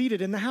remained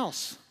seated in the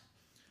house.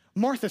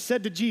 Martha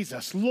said to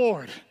Jesus,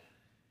 Lord,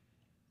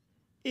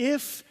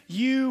 if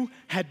you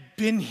had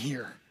been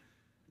here,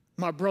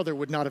 my brother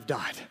would not have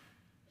died.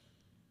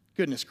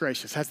 Goodness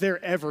gracious, has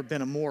there ever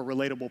been a more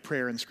relatable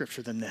prayer in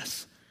Scripture than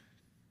this?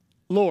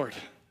 Lord,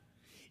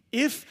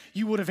 if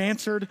you would have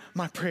answered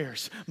my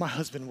prayers, my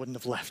husband wouldn't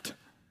have left.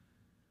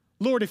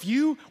 Lord, if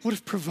you would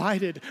have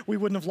provided, we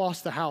wouldn't have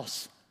lost the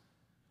house.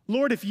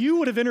 Lord, if you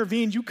would have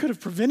intervened, you could have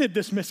prevented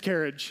this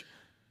miscarriage.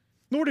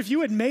 Lord, if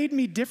you had made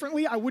me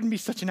differently, I wouldn't be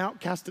such an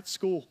outcast at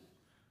school.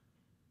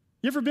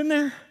 You ever been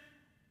there?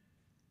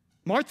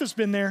 Martha's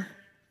been there.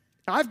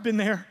 I've been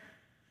there.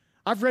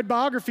 I've read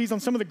biographies on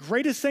some of the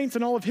greatest saints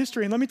in all of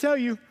history, and let me tell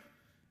you,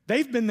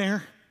 they've been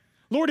there.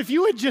 Lord, if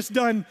you had just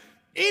done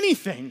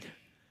anything,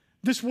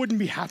 this wouldn't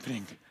be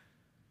happening.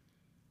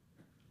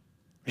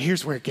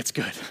 Here's where it gets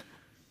good.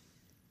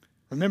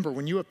 Remember,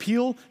 when you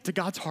appeal to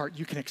God's heart,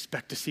 you can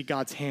expect to see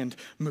God's hand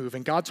move.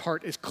 And God's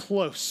heart is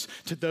close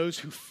to those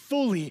who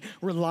fully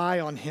rely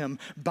on him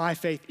by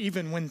faith,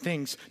 even when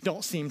things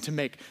don't seem to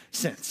make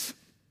sense.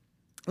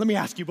 Let me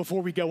ask you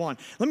before we go on,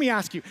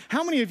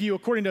 how many of you,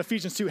 according to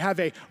Ephesians 2, have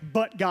a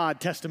but God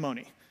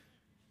testimony?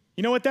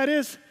 You know what that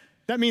is?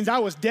 That means I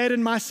was dead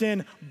in my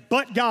sin,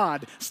 but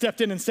God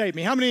stepped in and saved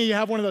me. How many of you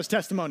have one of those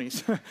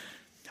testimonies?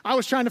 I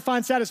was trying to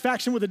find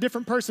satisfaction with a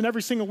different person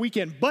every single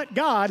weekend, but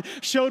God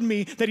showed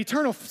me that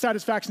eternal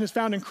satisfaction is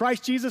found in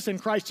Christ Jesus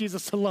and Christ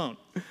Jesus alone.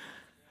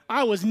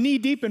 I was knee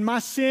deep in my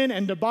sin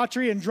and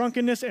debauchery and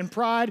drunkenness and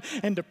pride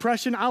and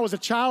depression. I was a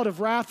child of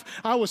wrath.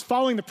 I was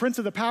following the prince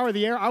of the power of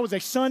the air. I was a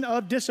son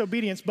of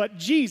disobedience, but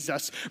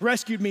Jesus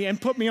rescued me and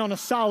put me on a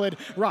solid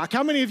rock.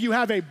 How many of you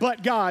have a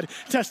but God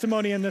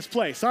testimony in this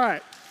place? All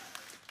right.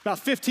 About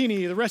 15 of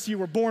you, the rest of you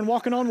were born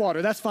walking on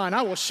water. That's fine.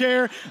 I will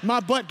share my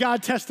but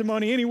God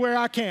testimony anywhere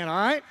I can, all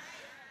right?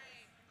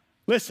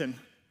 Listen,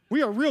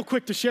 we are real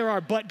quick to share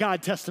our but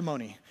God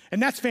testimony,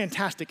 and that's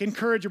fantastic.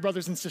 Encourage your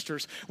brothers and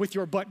sisters with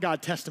your but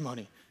God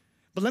testimony.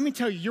 But let me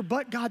tell you, your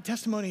but God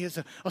testimony is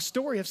a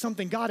story of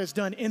something God has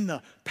done in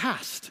the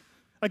past.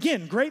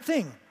 Again, great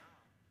thing.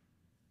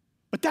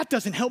 But that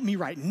doesn't help me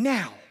right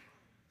now.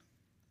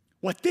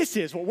 What this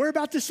is, what we're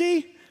about to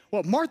see,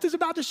 what Martha's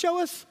about to show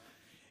us,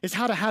 is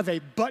how to have a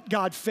but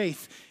God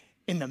faith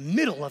in the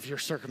middle of your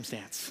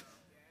circumstance.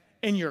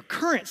 In your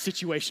current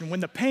situation,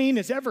 when the pain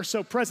is ever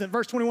so present.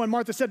 Verse 21,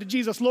 Martha said to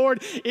Jesus,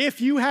 Lord, if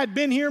you had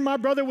been here, my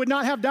brother would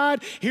not have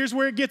died. Here's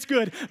where it gets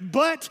good.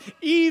 But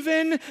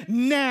even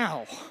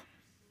now,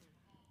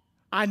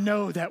 I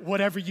know that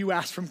whatever you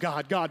ask from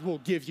God, God will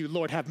give you.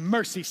 Lord, have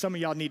mercy. Some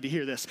of y'all need to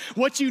hear this.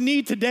 What you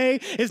need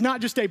today is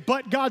not just a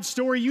but God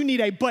story. You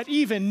need a but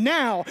even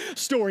now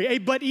story, a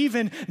but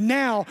even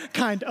now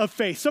kind of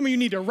faith. Some of you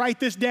need to write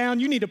this down.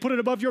 You need to put it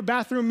above your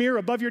bathroom mirror,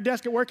 above your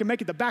desk at work, and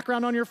make it the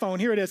background on your phone.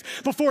 Here it is.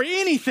 Before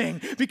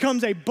anything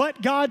becomes a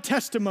but God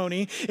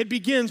testimony, it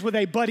begins with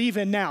a but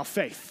even now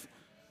faith.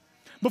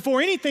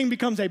 Before anything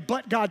becomes a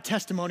but God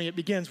testimony, it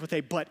begins with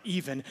a but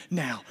even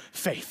now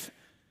faith.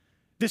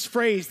 This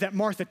phrase that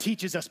Martha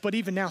teaches us, but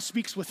even now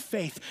speaks with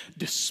faith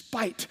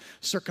despite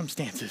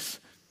circumstances.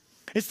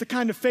 It's the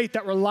kind of faith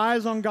that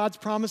relies on God's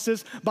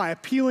promises by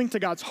appealing to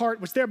God's heart,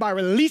 which thereby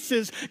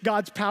releases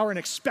God's power and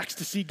expects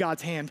to see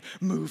God's hand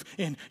move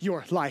in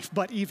your life.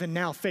 But even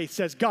now, faith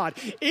says, God,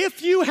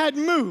 if you had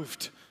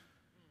moved,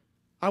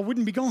 I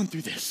wouldn't be going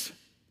through this.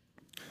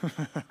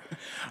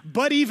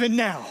 But even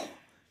now,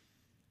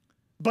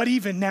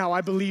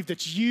 I believe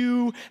that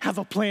you have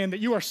a plan, that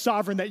you are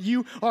sovereign, that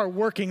you are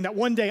working, that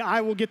one day I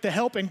will get the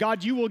help and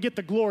God, you will get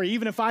the glory,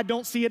 even if I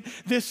don't see it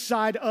this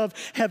side of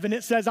heaven.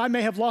 It says, I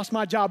may have lost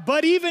my job,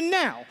 but even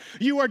now,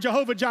 you are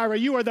Jehovah Jireh,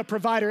 you are the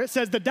provider. It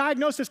says the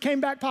diagnosis came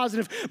back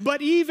positive,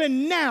 but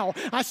even now,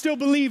 I still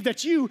believe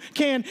that you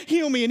can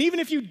heal me. And even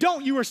if you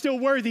don't, you are still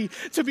worthy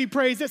to be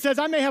praised. It says,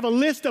 I may have a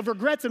list of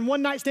regrets and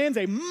one night stands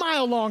a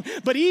mile long,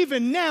 but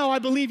even now, I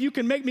believe you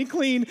can make me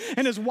clean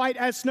and as white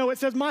as snow. It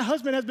says, my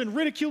husband has been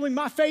ridiculing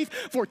my faith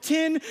for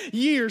 10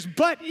 years.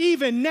 But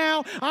even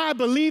now, I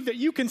believe that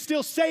you can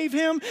still save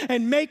him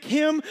and make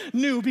him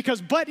new because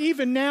but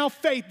even now,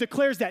 faith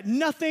declares that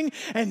nothing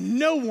and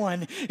no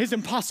one is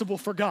impossible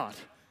for God.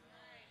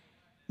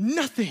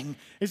 Nothing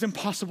is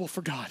impossible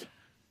for God.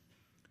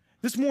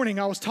 This morning,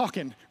 I was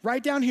talking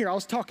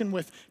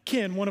with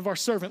Ken, one of our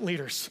servant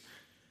leaders,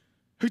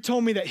 who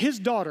told me that his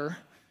daughter,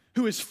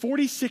 who is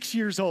 46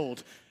 years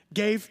old,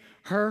 gave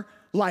her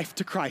life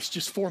to Christ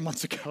just 4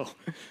 months ago.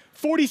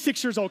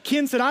 46 years old.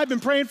 Ken said, I've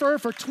been praying for her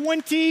for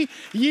 20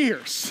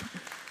 years.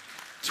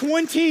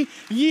 20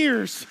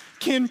 years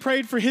Ken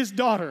prayed for his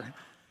daughter.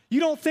 You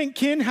don't think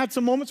Ken had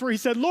some moments where he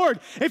said, Lord,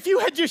 if you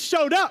had just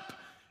showed up,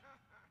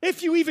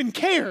 if you even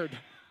cared,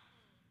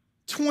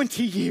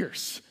 20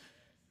 years.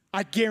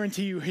 I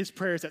guarantee you his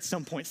prayers at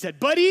some point said,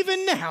 but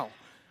even now,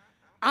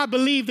 I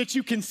believe that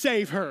you can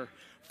save her.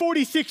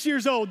 46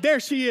 years old, there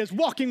she is,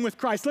 walking with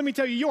Christ. Let me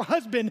tell you, your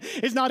husband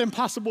is not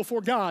impossible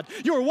for God.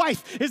 Your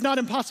wife is not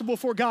impossible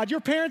for God. Your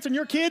parents and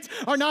your kids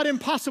are not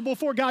impossible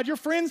for God. Your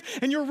friends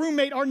and your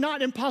roommate are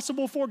not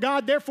impossible for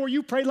God. Therefore,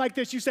 you pray like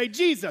this. You say,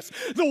 Jesus,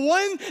 the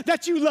one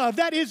that you love,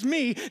 that is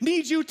me,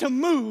 needs you to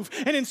move.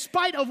 And in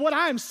spite of what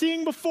I am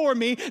seeing before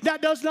me,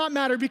 that does not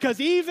matter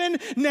because even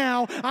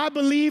now, I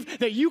believe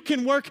that you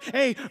can work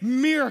a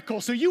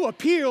miracle. So you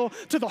appeal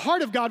to the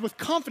heart of God with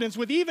confidence,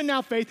 with even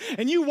now faith,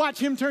 and you watch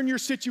him turn your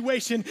situation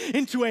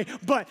into a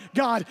but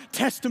God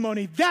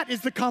testimony. That is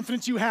the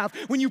confidence you have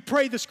when you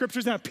pray the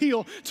scriptures and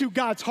appeal to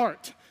God's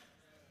heart.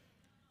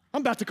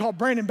 I'm about to call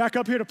Brandon back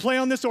up here to play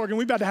on this organ.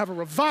 We're about to have a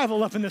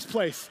revival up in this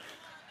place.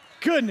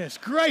 Goodness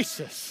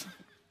gracious.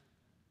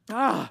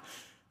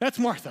 That's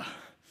Martha.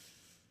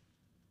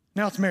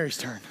 Now it's Mary's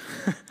turn.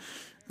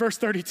 Verse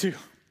 32.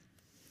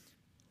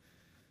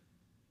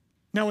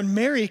 Now when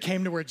Mary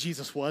came to where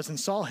Jesus was and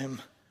saw him,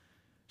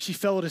 she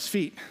fell at his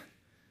feet,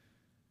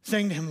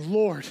 saying to him,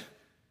 Lord,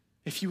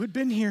 if you had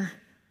been here,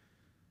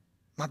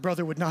 my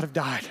brother would not have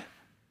died.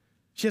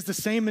 She has the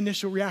same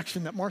initial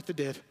reaction that Martha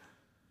did.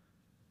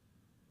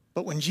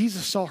 But when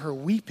Jesus saw her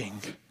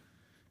weeping,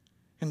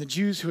 and the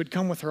Jews who had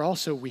come with her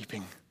also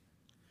weeping,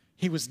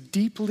 he was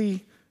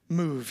deeply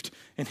moved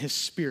in his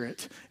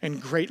spirit and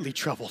greatly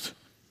troubled.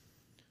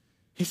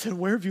 He said,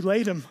 where have you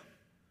laid him?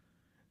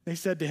 They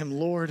said to him,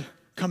 Lord,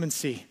 come and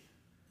see.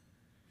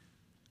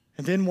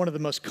 And then one of the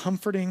most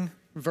comforting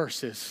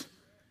verses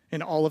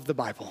in all of the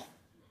Bible.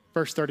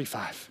 Verse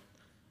 35,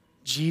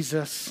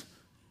 Jesus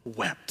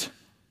wept.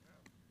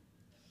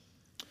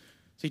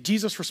 See,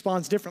 Jesus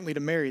responds differently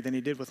to Mary than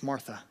he did with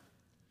Martha.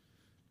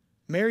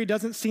 Mary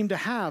doesn't seem to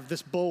have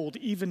this bold,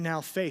 even now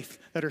faith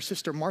that her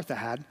sister Martha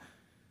had,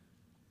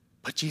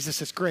 but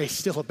Jesus' grace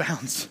still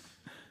abounds.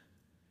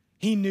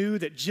 He knew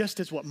that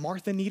just as what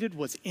Martha needed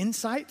was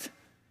insight,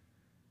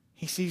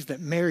 he sees that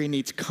Mary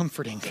needs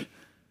comforting.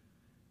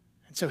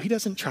 And so he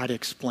doesn't try to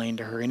explain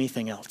to her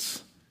anything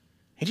else.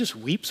 He just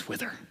weeps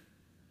with her.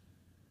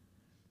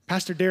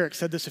 Pastor Derek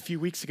said this a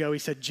few weeks ago. He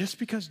said, just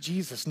because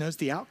Jesus knows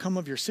the outcome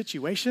of your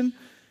situation,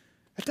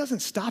 that doesn't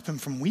stop him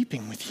from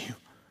weeping with you.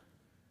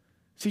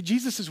 See,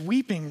 Jesus'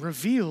 weeping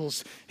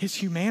reveals his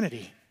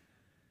humanity.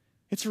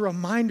 It's a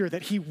reminder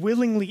that he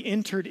willingly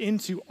entered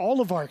into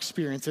all of our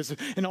experiences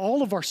and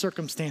all of our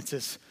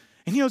circumstances,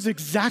 and he knows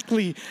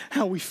exactly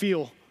how we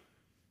feel.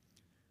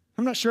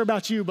 I'm not sure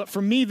about you, but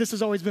for me, this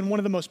has always been one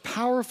of the most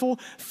powerful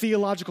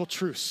theological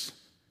truths.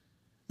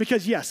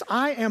 Because yes,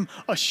 I am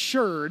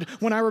assured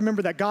when I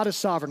remember that God is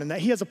sovereign and that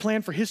he has a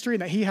plan for history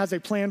and that he has a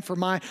plan for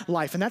my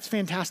life. And that's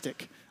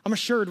fantastic. I'm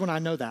assured when I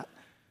know that.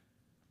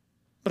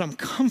 But I'm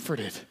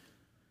comforted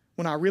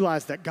when I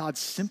realize that God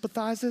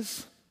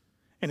sympathizes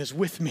and is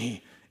with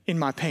me in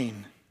my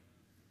pain.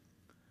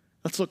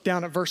 Let's look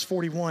down at verse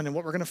 41, and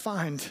what we're going to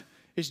find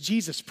is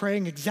Jesus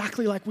praying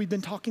exactly like we've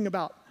been talking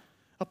about,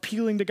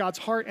 appealing to God's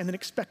heart and then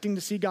expecting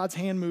to see God's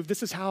hand move.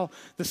 This is how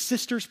the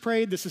sisters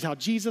prayed. This is how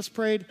Jesus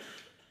prayed.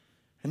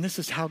 And this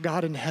is how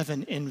God in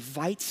heaven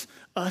invites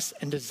us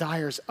and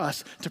desires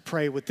us to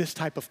pray with this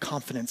type of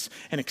confidence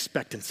and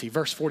expectancy.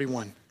 Verse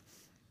 41.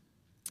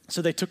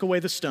 So they took away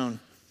the stone,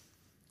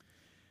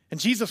 and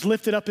Jesus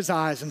lifted up his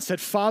eyes and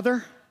said,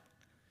 Father,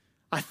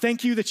 I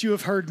thank you that you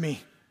have heard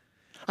me.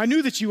 I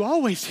knew that you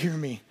always hear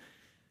me,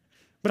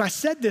 but I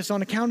said this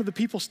on account of the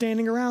people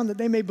standing around, that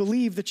they may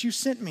believe that you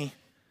sent me.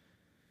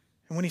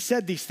 And when he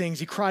said these things,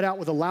 he cried out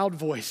with a loud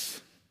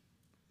voice,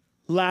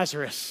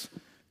 Lazarus,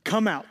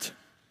 come out.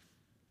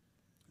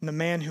 And the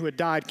man who had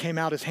died came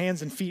out, his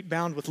hands and feet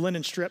bound with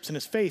linen strips and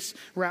his face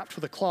wrapped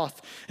with a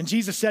cloth. And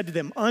Jesus said to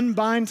them,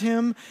 unbind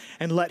him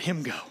and let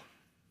him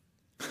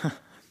go.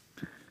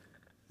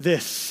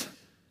 This,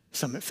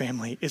 Summit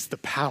family, is the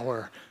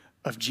power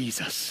of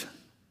Jesus.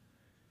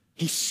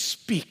 He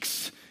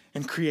speaks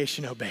and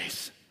creation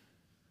obeys.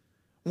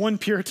 One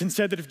Puritan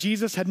said that if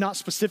Jesus had not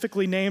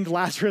specifically named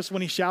Lazarus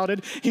when he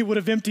shouted, he would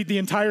have emptied the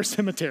entire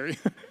cemetery.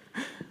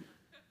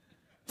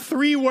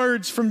 3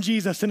 words from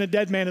Jesus and a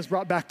dead man is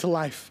brought back to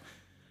life.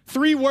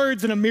 3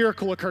 words and a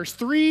miracle occurs.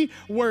 3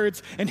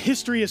 words and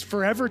history is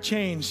forever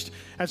changed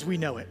as we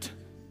know it.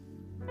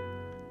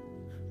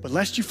 But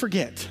lest you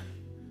forget,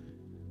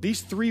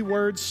 these 3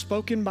 words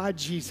spoken by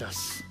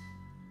Jesus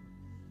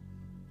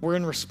were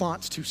in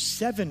response to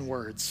 7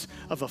 words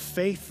of a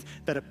faith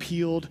that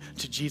appealed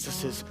to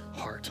Jesus'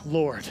 heart.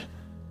 Lord,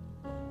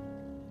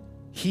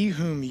 he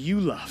whom you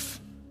love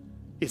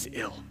is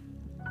ill.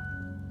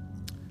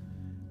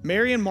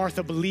 Mary and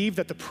Martha believed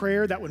that the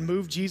prayer that would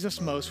move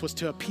Jesus most was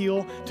to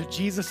appeal to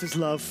Jesus'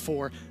 love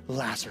for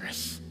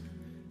Lazarus.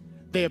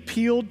 They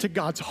appealed to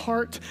God's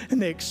heart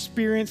and they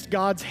experienced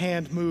God's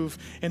hand move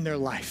in their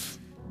life.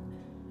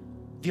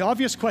 The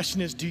obvious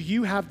question is, do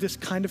you have this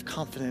kind of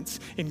confidence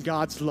in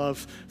God's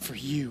love for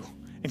you?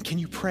 And can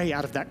you pray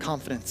out of that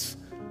confidence?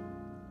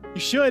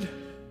 You should.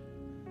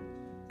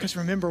 Because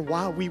remember,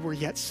 while we were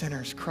yet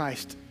sinners,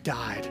 Christ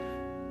died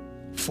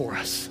for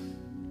us.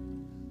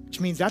 Which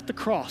means at the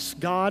cross,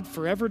 God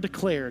forever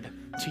declared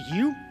to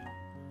you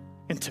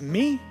and to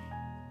me,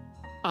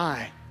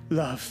 I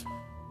love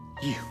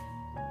you.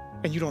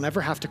 And you don't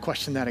ever have to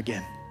question that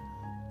again.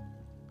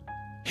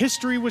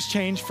 History was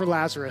changed for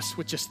Lazarus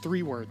with just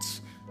 3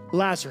 words.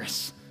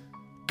 Lazarus,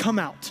 come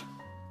out.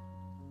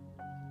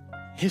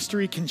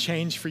 History can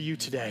change for you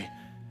today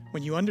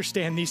when you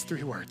understand these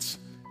 3 words.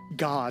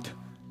 God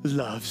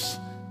loves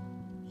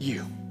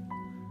you.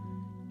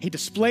 He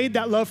displayed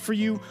that love for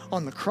you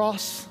on the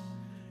cross,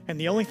 and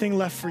the only thing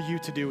left for you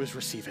to do is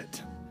receive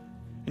it.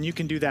 And you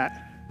can do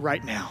that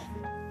right now.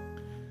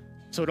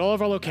 So at all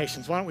of our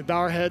locations, why don't we bow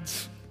our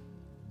heads?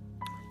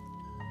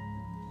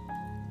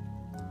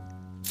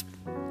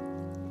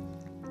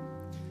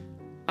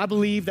 I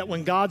believe that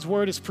when God's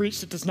word is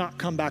preached, it does not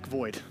come back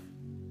void.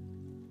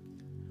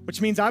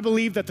 Which means I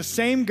believe that the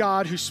same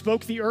God who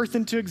spoke the earth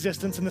into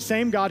existence and the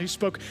same God who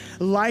spoke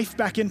life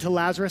back into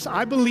Lazarus,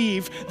 I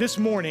believe this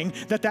morning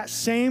that that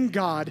same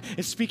God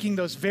is speaking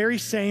those very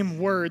same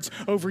words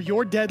over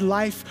your dead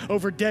life,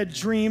 over dead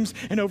dreams,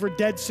 and over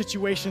dead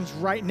situations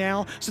right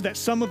now, so that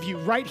some of you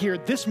right here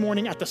this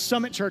morning at the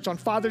Summit Church on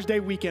Father's Day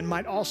weekend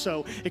might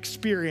also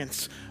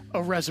experience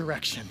a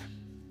resurrection.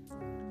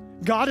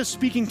 God is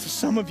speaking to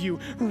some of you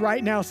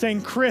right now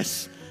saying,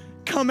 Chris,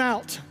 come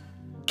out.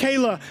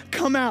 Kayla,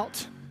 come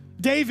out.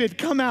 David,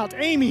 come out.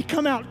 Amy,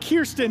 come out.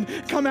 Kirsten,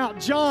 come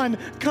out. John,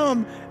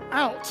 come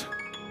out.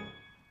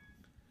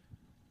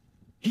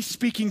 He's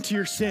speaking to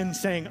your sin,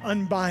 saying,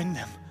 unbind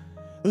them.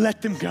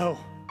 Let them go.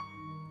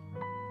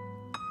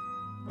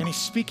 And he's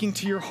speaking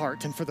to your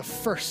heart, and for the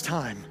first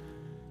time,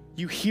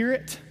 you hear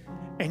it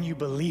and you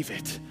believe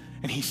it.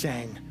 And he's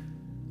saying,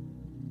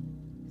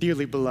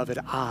 dearly beloved,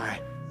 I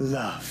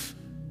love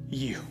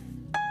you.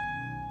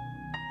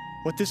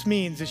 What this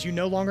means is you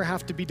no longer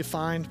have to be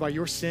defined by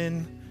your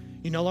sin.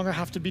 You no longer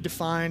have to be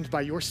defined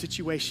by your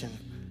situation,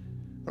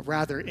 but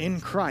rather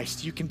in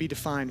Christ, you can be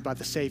defined by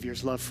the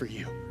Savior's love for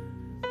you.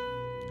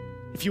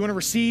 If you want to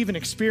receive and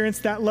experience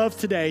that love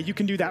today, you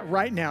can do that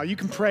right now. You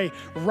can pray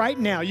right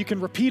now. You can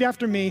repeat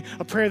after me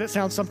a prayer that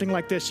sounds something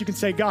like this. You can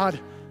say, God,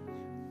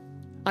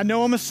 I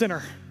know I'm a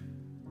sinner,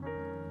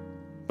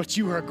 but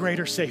you are a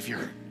greater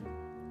Savior.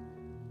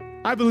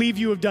 I believe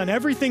you have done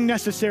everything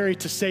necessary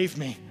to save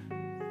me.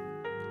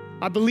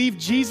 I believe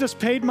Jesus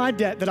paid my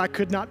debt that I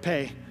could not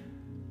pay.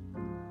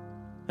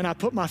 And I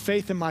put my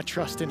faith and my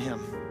trust in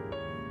him.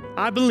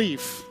 I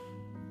believe.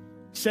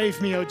 Save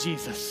me, oh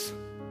Jesus.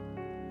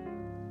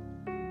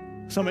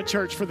 Summit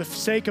Church, for the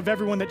sake of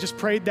everyone that just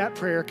prayed that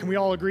prayer, can we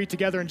all agree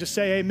together and just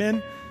say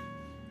amen?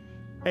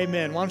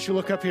 Amen. Why don't you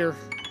look up here?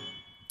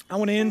 I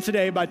want to end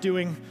today by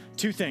doing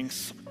two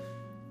things.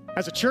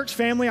 As a church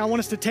family, I want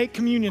us to take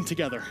communion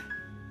together.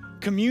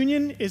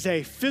 Communion is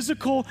a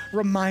physical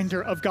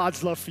reminder of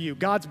God's love for you,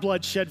 God's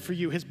blood shed for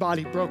you, his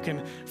body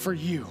broken for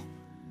you.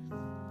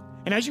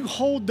 And as you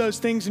hold those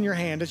things in your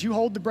hand, as you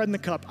hold the bread and the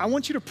cup, I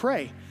want you to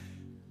pray.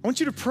 I want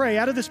you to pray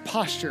out of this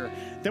posture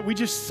that we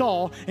just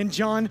saw in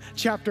John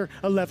chapter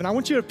 11. I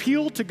want you to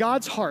appeal to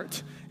God's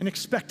heart and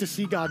expect to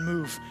see God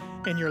move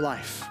in your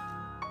life.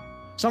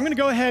 So I'm going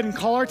to go ahead and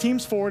call our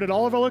teams forward at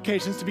all of our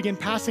locations to begin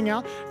passing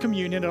out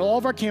communion. At all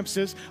of our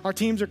campuses, our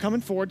teams are coming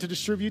forward to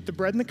distribute the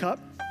bread and the cup.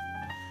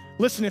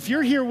 Listen, if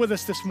you're here with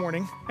us this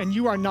morning and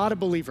you are not a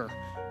believer,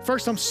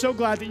 first, I'm so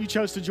glad that you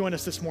chose to join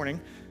us this morning.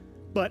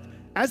 But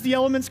as the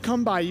elements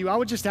come by you, I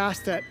would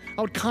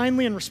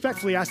kindly and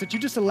respectfully ask that you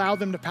just allow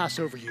them to pass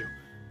over you.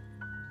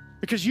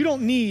 Because you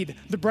don't need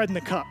the bread and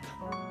the cup.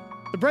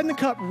 The bread and the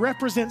cup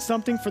represent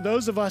something for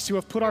those of us who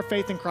have put our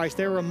faith in Christ.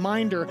 They're a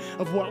reminder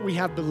of what we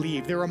have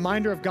believed. They're a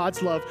reminder of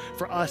God's love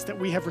for us that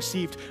we have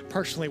received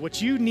personally.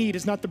 What you need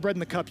is not the bread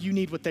and the cup. You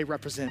need what they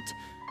represent.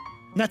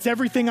 And that's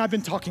everything I've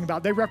been talking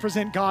about. They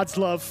represent God's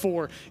love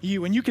for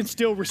you, and you can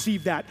still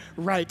receive that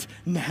right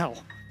now.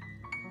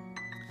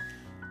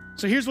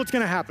 So here's what's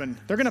going to happen.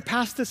 They're going to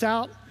pass this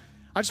out.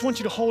 I just want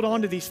you to hold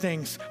on to these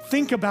things.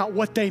 Think about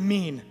what they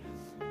mean.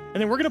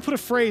 And then we're going to put a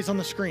phrase on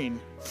the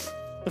screen.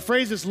 The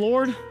phrase is,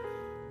 Lord,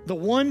 the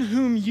one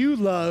whom you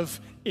love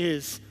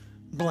is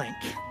blank.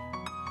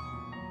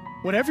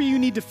 Whatever you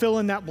need to fill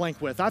in that blank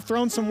with. I've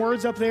thrown some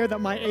words up there that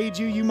might aid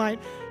you. You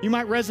might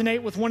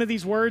resonate with one of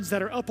these words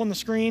that are up on the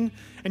screen,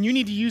 and you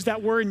need to use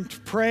that word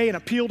and pray and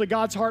appeal to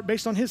God's heart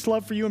based on his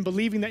love for you and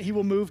believing that he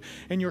will move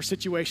in your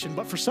situation.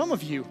 But for some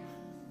of you,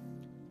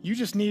 you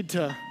just need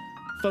to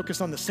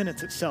focus on the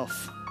sentence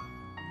itself.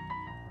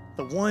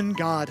 The one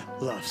God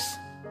loves.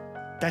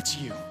 That's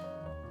you.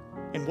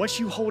 And what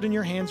you hold in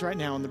your hands right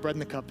now in the bread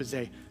and the cup is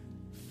a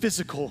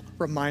physical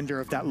reminder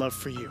of that love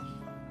for you.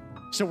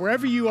 So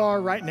wherever you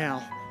are right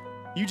now,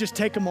 you just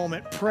take a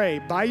moment, pray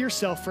by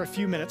yourself for a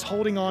few minutes,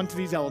 holding on to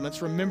these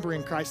elements,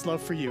 remembering Christ's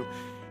love for you.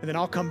 And then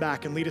I'll come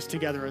back and lead us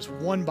together as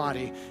one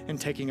body in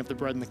taking of the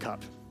bread and the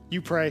cup.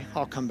 You pray,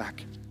 I'll come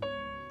back.